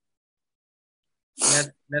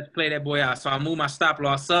let's play that boy out. So I move my stop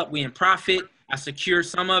loss up. We in profit. I secure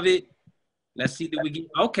some of it. Let's see, do we get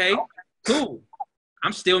okay, cool.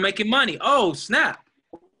 I'm still making money. Oh, snap.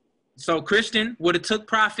 So Christian would have took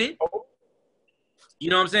profit. You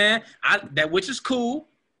know what I'm saying? Which is cool.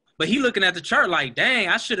 But he looking at the chart like, dang,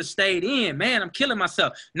 I should have stayed in. Man, I'm killing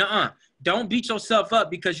myself. Nuh-uh. Don't beat yourself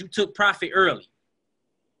up because you took profit early.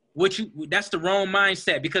 That's the wrong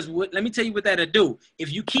mindset, because let me tell you what that'll do.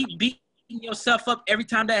 If you keep beating yourself up every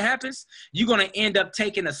time that happens, you're going to end up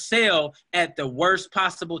taking a sale at the worst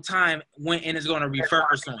possible time and it's going to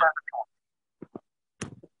reverse on you.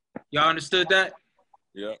 Y'all understood that?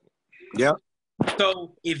 Yeah. Yep.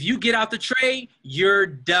 So if you get out the trade, you're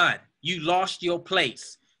done. You lost your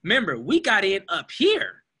place. Remember, we got in up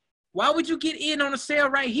here. Why would you get in on a sale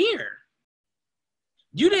right here?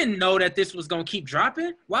 You didn't know that this was gonna keep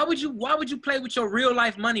dropping. Why would you play with your real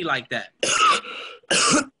life money like that?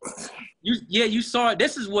 You saw it.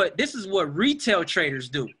 This is what retail traders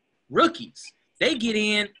do. Rookies. They get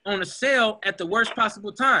in on a sale at the worst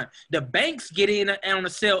possible time. The banks get in on a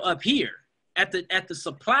sale up here at the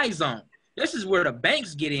supply zone. This is where the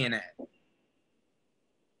banks get in at.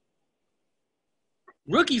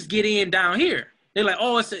 Rookies get in down here. They're like,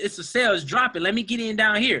 oh, it's a sale, it's dropping. Let me get in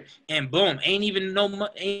down here, and boom, ain't even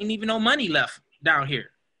no money left down here.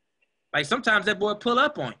 Like sometimes that boy pull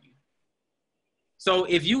up on you. So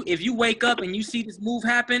if you wake up and you see this move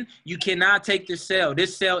happen, you cannot take this sale.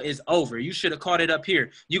 This sale is over. You should have caught it up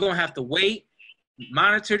here. You're gonna have to wait,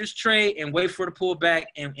 monitor this trade, and wait for the pullback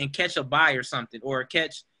and catch a buy or something, or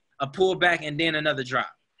catch a pullback and then another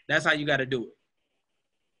drop. That's how you got to do it.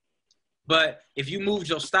 But if you moved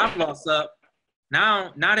your stop loss up,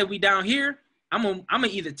 now that we down here, I'm gonna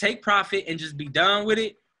either take profit and just be done with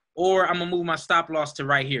it, or I'm gonna move my stop loss to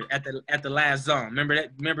right here at the last zone.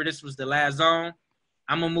 Remember this was the last zone.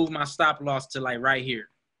 I'm gonna move my stop loss to like right here.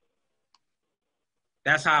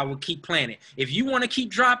 That's how I will keep playing it. If you want to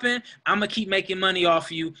keep dropping, I'm gonna keep making money off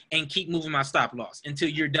you and keep moving my stop loss until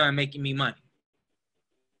you're done making me money.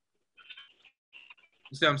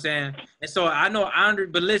 You see what I'm saying? And so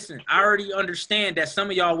but listen, I already understand that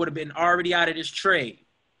some of y'all would have been already out of this trade.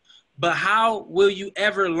 But how will you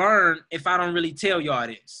ever learn if I don't really tell y'all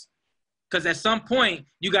this? Because at some point,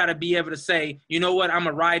 you got to be able to say, you know what, I'm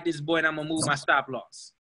going to ride this boy and I'm going to move my stop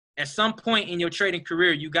loss. At some point in your trading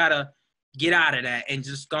career, you got to get out of that and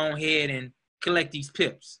just go ahead and collect these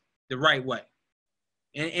pips the right way.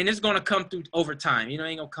 And it's going to come through over time. You know, it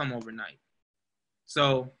ain't going to come overnight.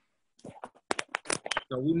 So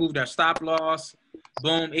we moved our stop loss.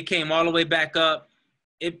 Boom. It came all the way back up.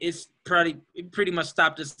 It pretty much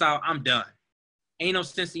stopped us out. I'm done. Ain't no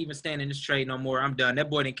sense to even stand in this trade no more. I'm done. That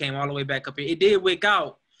boy done came all the way back up here. It did wick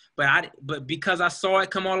out, but because I saw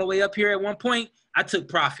it come all the way up here at one point, I took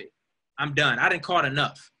profit. I'm done. I didn't caught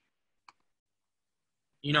enough.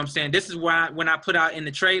 You know what I'm saying? This is why when I put out in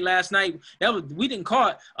the trade last night, we didn't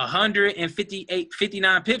caught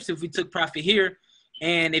 59 pips if we took profit here.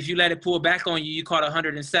 And if you let it pull back on you, you caught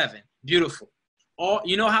 107. Beautiful.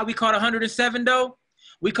 You know how we caught 107 though?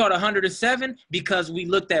 We caught 107 because we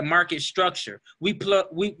looked at market structure. We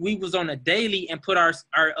was on a daily and put our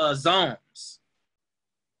zones.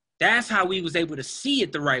 That's how we was able to see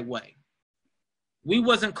it the right way. We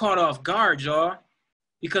wasn't caught off guard, y'all,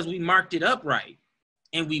 because we marked it up right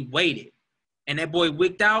and we waited. And that boy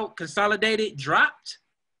wicked out, consolidated, dropped,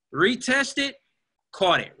 retested,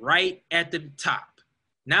 caught it right at the top.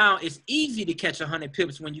 Now, it's easy to catch 100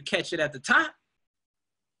 pips when you catch it at the top.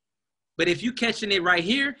 But if you catching it right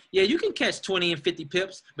here, yeah, you can catch 20 and 50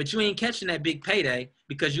 pips, but you ain't catching that big payday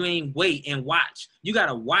because you ain't wait and watch. You got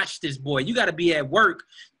to watch this boy. You got to be at work.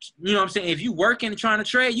 You know what I'm saying? If you working and trying to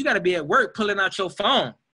trade, you got to be at work pulling out your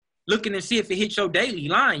phone, looking to see if it hit your daily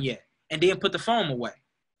line yet, and then put the phone away.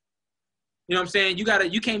 You know what I'm saying?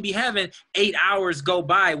 You can't be having 8 hours go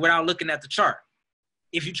by without looking at the chart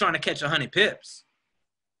if you're trying to catch 100 pips.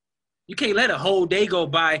 You can't let a whole day go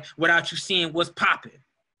by without you seeing what's popping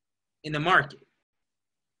in the market,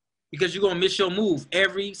 because you're going to miss your move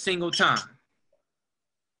every single time.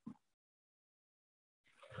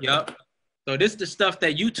 Yup. So this is the stuff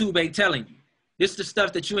that YouTube ain't telling you. This is the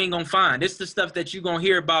stuff that you ain't going to find. This is the stuff that you're going to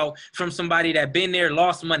hear about from somebody that been there,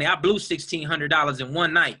 lost money. I blew $1,600 in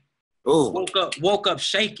one night. Ooh. Woke up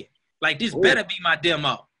shaking. Like, this better be my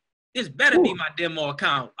demo. This better be my demo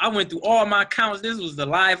account. I went through all my accounts. This was the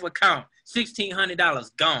live account.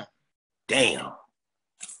 $1,600 gone. Damn.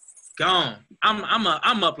 Gone.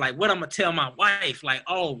 I'm up like, what I'm gonna tell my wife? Like,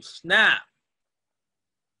 oh snap.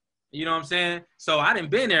 You know what I'm saying? So I didn't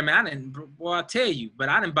been there, man. I tell you, but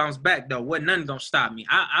I didn't bounce back though. Wasn't nothing gonna stop me.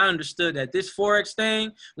 I understood that this Forex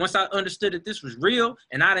thing, once I understood that this was real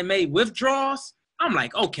and I done made withdrawals, I'm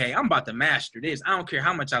like, okay, I'm about to master this. I don't care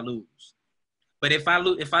how much I lose. But if I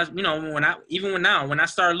when I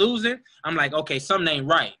start losing, I'm like, okay, something ain't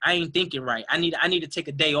right. I ain't thinking right. I need to take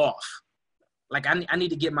a day off. like I need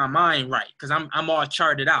to get my mind right because I'm all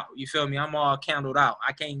charted out. You feel me? I'm all candled out.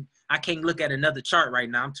 I can't look at another chart right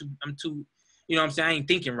now. I'm too, you know what I'm saying? I ain't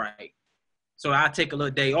thinking right. So I take a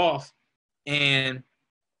little day off and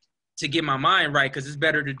to get my mind right because it's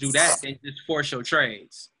better to do that than just force your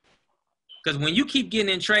trades. Because when you keep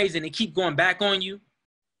getting in trades and they keep going back on you,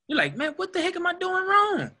 you're like, man, what the heck am I doing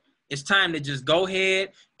wrong? It's time to just go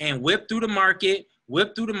ahead and whip through the market,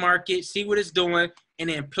 see what it's doing, and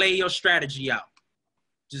then play your strategy out.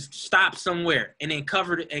 Just stop somewhere and then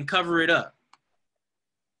cover it up.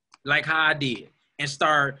 Like how I did. And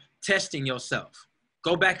start testing yourself.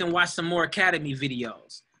 Go back and watch some more Academy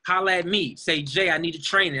videos. Holla at me. Say, Jay, I need a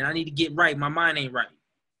training. I need to get right. My mind ain't right.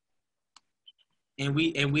 And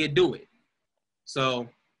we'll do it. So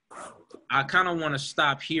I kind of want to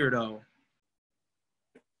stop here though.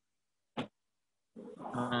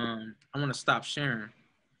 I want to stop sharing.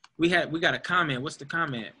 We got a comment. What's the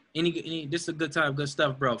comment? Any this is a good time, good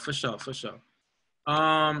stuff, bro. For sure.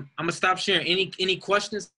 I'm gonna stop sharing. Any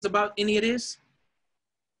questions about any of this?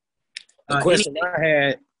 The question I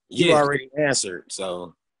had, you already answered.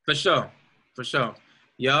 So for sure.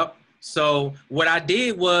 Yup. So what I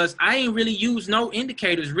did was I ain't really use no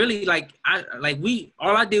indicators. Really,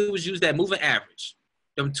 all I did was use that moving average,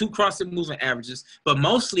 them 2 crossing moving averages. But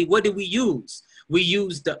mostly, what did we use? We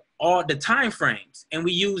used all the time frames, and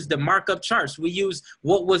we used the markup charts. We used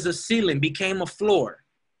what was a ceiling became a floor.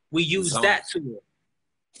 We used that tool.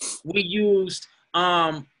 We used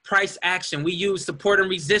price action. We used support and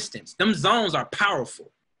resistance. Them zones are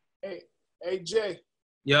powerful. Hey Jay.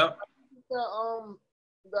 Yep.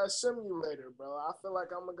 That simulator, bro. I feel like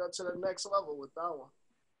I'm gonna go to the next level with that one.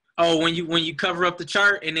 Oh, when you cover up the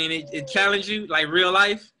chart and then it challenges you like real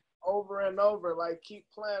life? Over and over, like keep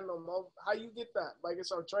playing them. How you get that? Like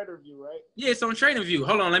it's on TraderView, right? Yeah, it's on TraderView.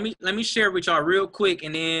 Hold on, let me share with y'all real quick,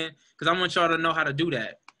 and then because I want y'all to know how to do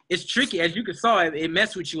that. It's tricky, as you can saw. It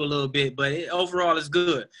messed with you a little bit, but overall it's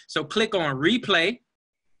good. So click on replay,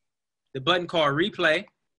 the button called replay,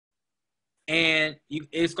 and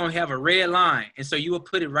it's gonna have a red line, and so you will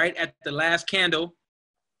put it right at the last candle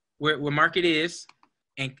where market is,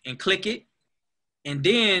 and click it, and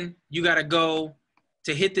then you gotta go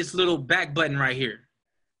to hit this little back button right here.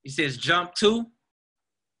 It says jump to.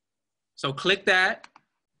 So click that.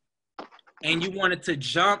 And you want it to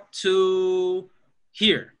jump to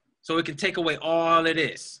here. So it can take away all of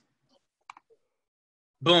this.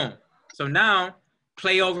 Boom. So now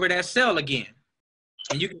play over that cell again.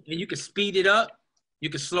 And you can speed it up. You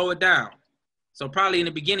can slow it down. So probably in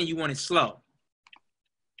the beginning you want it slow.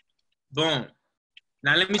 Boom.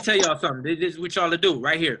 Now let me tell y'all something. This is what y'all to do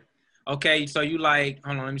right here. Okay, so you like,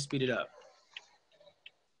 hold on, let me speed it up.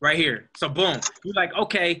 Right here. So boom, you like,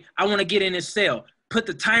 okay, I want to get in this cell. Put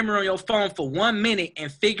the timer on your phone for 1 minute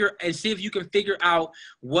and see if you can figure out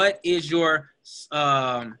what is your,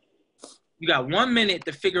 you got 1 minute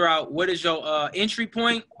to figure out what is your entry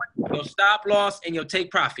point, your stop loss, and your take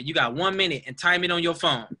profit. You got 1 minute and time it on your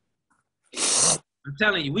phone. I'm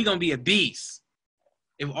telling you, we're going to be a beast.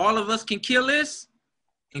 If all of us can kill this,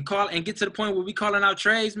 and get to the point where we calling out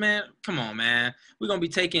trades, man, come on, man. We're going to be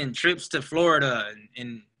taking trips to Florida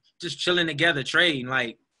and just chilling together trading.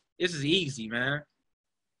 Like, this is easy, man.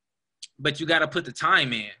 But you got to put the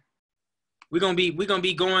time in. We're going to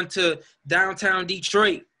be going to downtown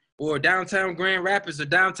Detroit or downtown Grand Rapids or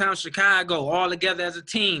downtown Chicago all together as a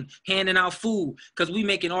team, handing out food because we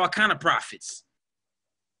making all kind of profits.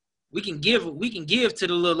 We can give to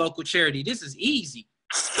the little local charity. This is easy.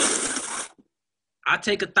 I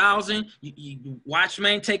take 1,000. You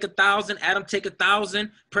Watchman take 1,000. Adam take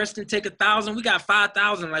 1,000. Preston take 1,000. We got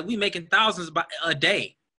 5,000. Like we making thousands a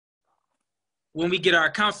day when we get our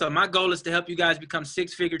accounts up. My goal is to help you guys become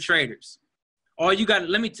 6-figure traders. All you got.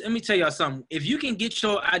 Let me tell y'all something. If you can get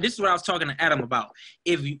your, this is what I was talking to Adam about.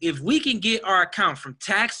 If we can get our account from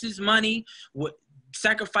taxes, money,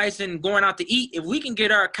 sacrificing, going out to eat. If we can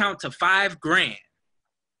get our account to $5,000,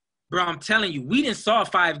 bro, I'm telling you, we didn't saw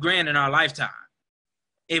 $5,000 in our lifetime.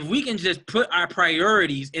 If we can just put our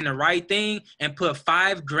priorities in the right thing and put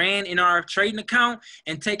 $5,000 in our trading account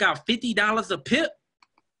and take out $50 a pip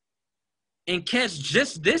and catch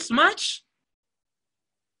just this much,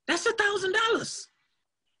 that's $1,000.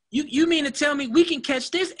 You mean to tell me we can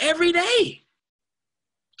catch this every day?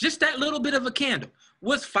 Just that little bit of a candle.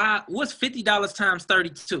 What's $50 times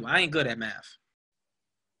 32? I ain't good at math.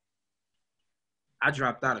 I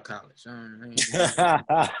dropped out of college.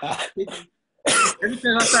 Ever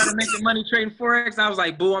since I started making money trading Forex, I was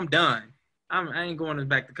like, boo, I'm done. I ain't going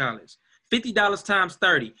back to college. $50 times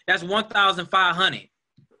 30. That's $1,500.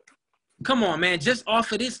 Come on, man, just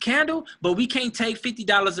off of this candle, but we can't take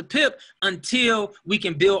 $50 a pip until we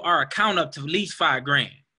can build our account up to at least $5,000.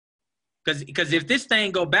 Because if this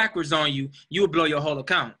thing go backwards on you, you will blow your whole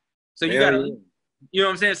account. So you gotta, you know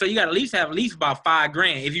what I'm saying? So you gotta have at least about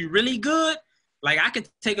 $5,000. If you're really good, like I could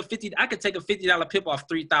take a $50 pip off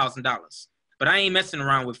 $3,000, but I ain't messing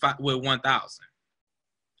around with 1,000.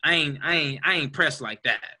 I ain't pressed like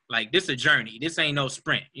that. Like this a journey. This ain't no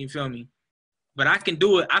sprint. You feel me? But I can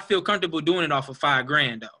do it. I feel comfortable doing it off of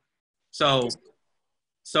 $5,000 though. So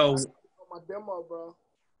My demo, bro.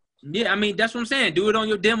 yeah, I mean that's what I'm saying. Do it on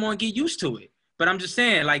your demo and get used to it. But I'm just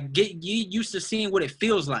saying, like, get used to seeing what it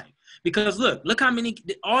feels like. Because look how many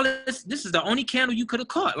this is the only candle you could have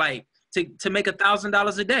caught, like to make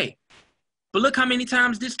 $1,000 a day. But look how many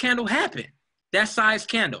times this candle happened. That size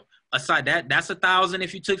candle. Aside that's 1,000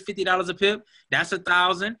 if you took $50 a pip. That's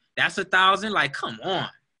 1,000. That's 1,000. Like, come on.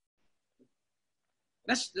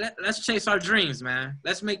 Let's chase our dreams, man.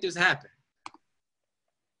 Let's make this happen.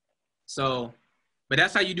 So, but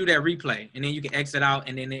that's how you do that replay, and then you can exit out,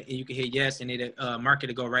 and then you can hit yes, and it market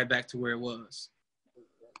to go right back to where it was.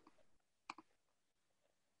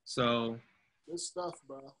 So, Good stuff,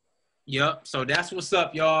 bro. Yep. So that's what's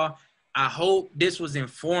up, y'all. I hope this was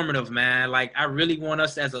informative, man. Like, I really want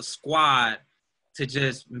us as a squad to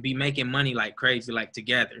just be making money like crazy, like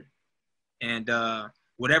together. And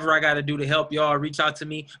whatever I got to do to help y'all, reach out to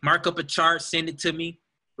me, mark up a chart, send it to me.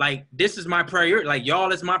 Like, this is my priority. Like,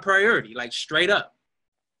 y'all is my priority, like straight up.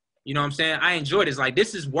 You know what I'm saying? I enjoy this. Like,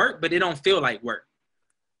 this is work, but it don't feel like work.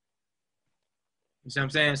 You see what I'm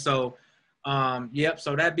saying? So, yep.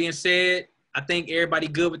 So that being said, I think everybody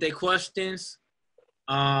good with their questions.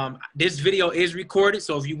 This video is recorded,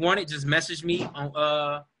 so if you want it, just message me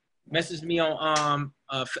on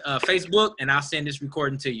Facebook, and I'll send this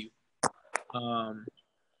recording to you.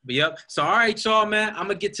 But yep. So all right, y'all, man. I'm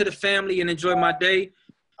gonna get to the family and enjoy my day.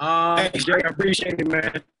 Hey, Jay, I appreciate it,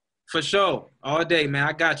 man. For sure, all day, man.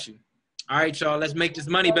 I got you. All right, y'all. Let's make this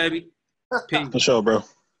money, baby. Peace. For sure, bro.